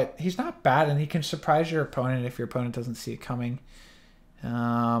enough, but he's not bad, and he can surprise your opponent if your opponent doesn't see it coming.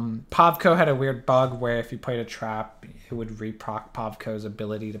 Pavko had a weird bug where if you played a trap, it would reproc Pavko's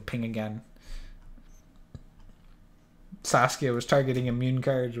ability to ping again. Saskia was targeting immune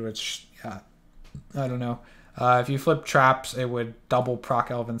cards, which, yeah, I don't know. If you flip traps, it would double proc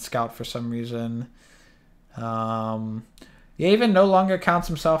Elven Scout for some reason. Yavin no longer counts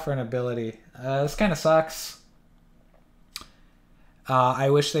himself for an ability. This kind of sucks. I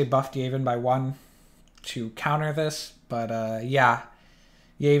wish they buffed Yavin by 1 to counter this, but yeah.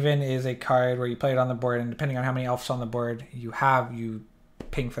 Yavin is a card where you play it on the board, and depending on how many elves on the board you have, you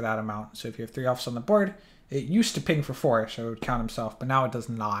ping for that amount. So if you have 3 elves on the board, it used to ping for 4, so it would count himself, but now it does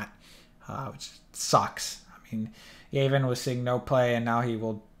not, which sucks. I mean, Yavin was seeing no play, and now he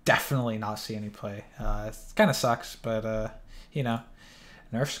will definitely not see any play. It kind of sucks, but, you know,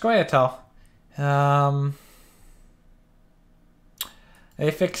 nerf Scoia'tael. They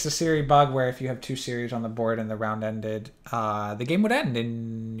fixed the Siri bug where if you have 2 Siris on the board and the round ended, the game would end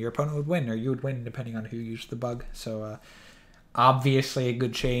and your opponent would win, or you would win depending on who used the bug. So obviously a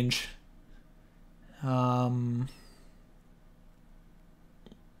good change. I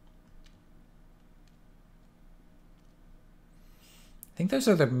think those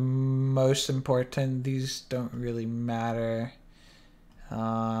are the most important. These don't really matter.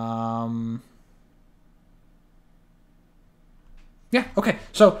 Yeah, okay.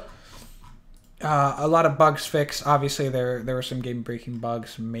 So a lot of bugs fixed. Obviously, there were some game-breaking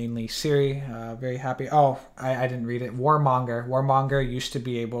bugs, mainly Siri. Very happy. Oh, I didn't read it. Warmonger. Warmonger used to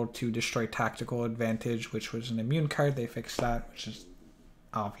be able to destroy Tactical Advantage, which was an immune card. They fixed that, which is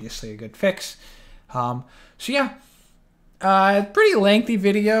obviously a good fix. So yeah, pretty lengthy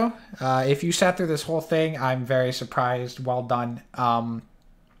video. If you sat through this whole thing, I'm very surprised. Well done.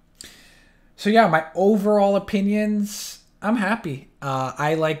 So yeah, my overall opinions, I'm happy.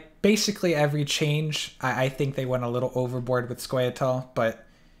 I like basically every change. I think they went a little overboard with Squirtle, but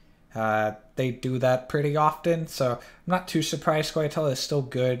they do that pretty often. So I'm not too surprised. Squirtle is still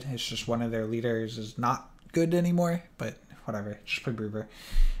good. It's just one of their leaders is not good anymore, but whatever. Just play Brewer.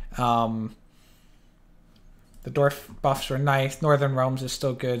 The Dwarf buffs were nice. Northern Realms is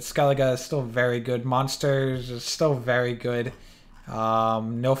still good. Skellige is still very good. Monsters is still very good.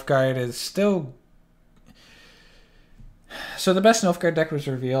 Nilfgaard is still... So the best Nilfgaard deck was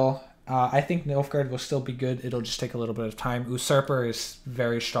Reveal. I think Nilfgaard will still be good. It'll just take a little bit of time. Usurper is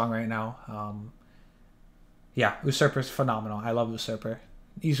very strong right now. Yeah, Usurper is phenomenal. I love Usurper.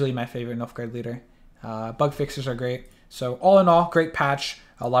 Easily my favorite Nilfgaard leader. Bug fixes are great. So all in all, great patch.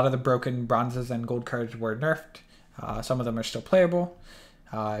 A lot of the broken bronzes and gold cards were nerfed. Some of them are still playable.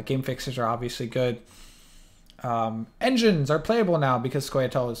 Game fixes are obviously good. Engines are playable now because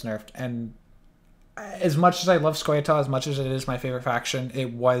Squirtle is nerfed. And as much as I love Squirtle, as much as it is my favorite faction,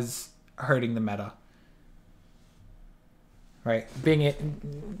 it was hurting the meta. Right?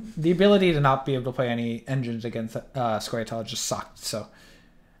 The ability to not be able to play any engines against Squirtle just sucked. So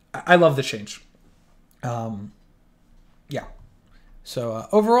I love the change. Yeah. So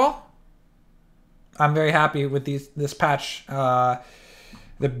overall, I'm very happy with this patch. The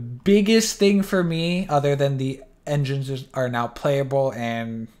biggest thing for me, other than the engines are now playable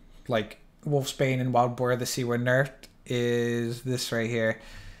and like Wolfsbane and Wild Boar of the Sea were nerfed, is this right here.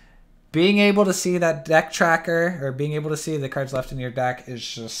 Being able to see that deck tracker, or being able to see the cards left in your deck, is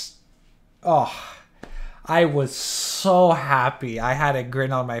just, oh, I was so happy. I had a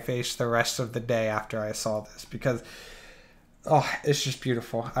grin on my face the rest of the day after I saw this, because oh, it's just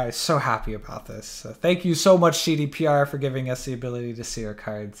beautiful. I was so happy about this. So thank you so much, CDPR, for giving us the ability to see our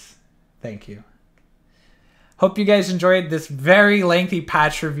cards. Thank you. Hope you guys enjoyed this very lengthy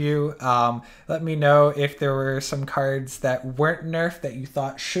patch review. Let me know if there were some cards that weren't nerfed that you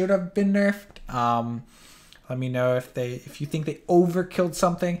thought should have been nerfed. Let me know if you think they overkilled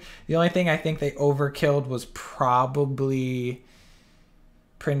something. The only thing I think they overkilled was probably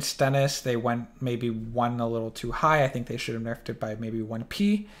Prince Dennis. They went maybe one a little too high. I think they should have nerfed it by maybe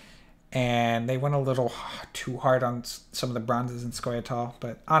 1p. And they went a little too hard on some of the bronzes in Squirtle.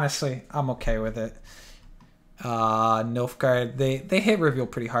 But honestly, I'm okay with it. Nilfgaard, they hit Reveal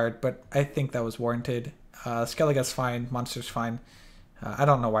pretty hard, but I think that was warranted. Skellige's fine. Monster's fine. I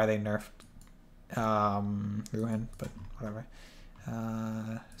don't know why they nerfed Ruin, but whatever.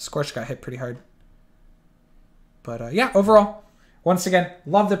 Scorch got hit pretty hard. But yeah, overall, once again,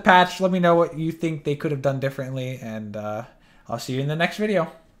 love the patch. Let me know what you think they could have done differently, and I'll see you in the next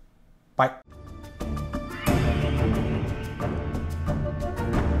video. Bye.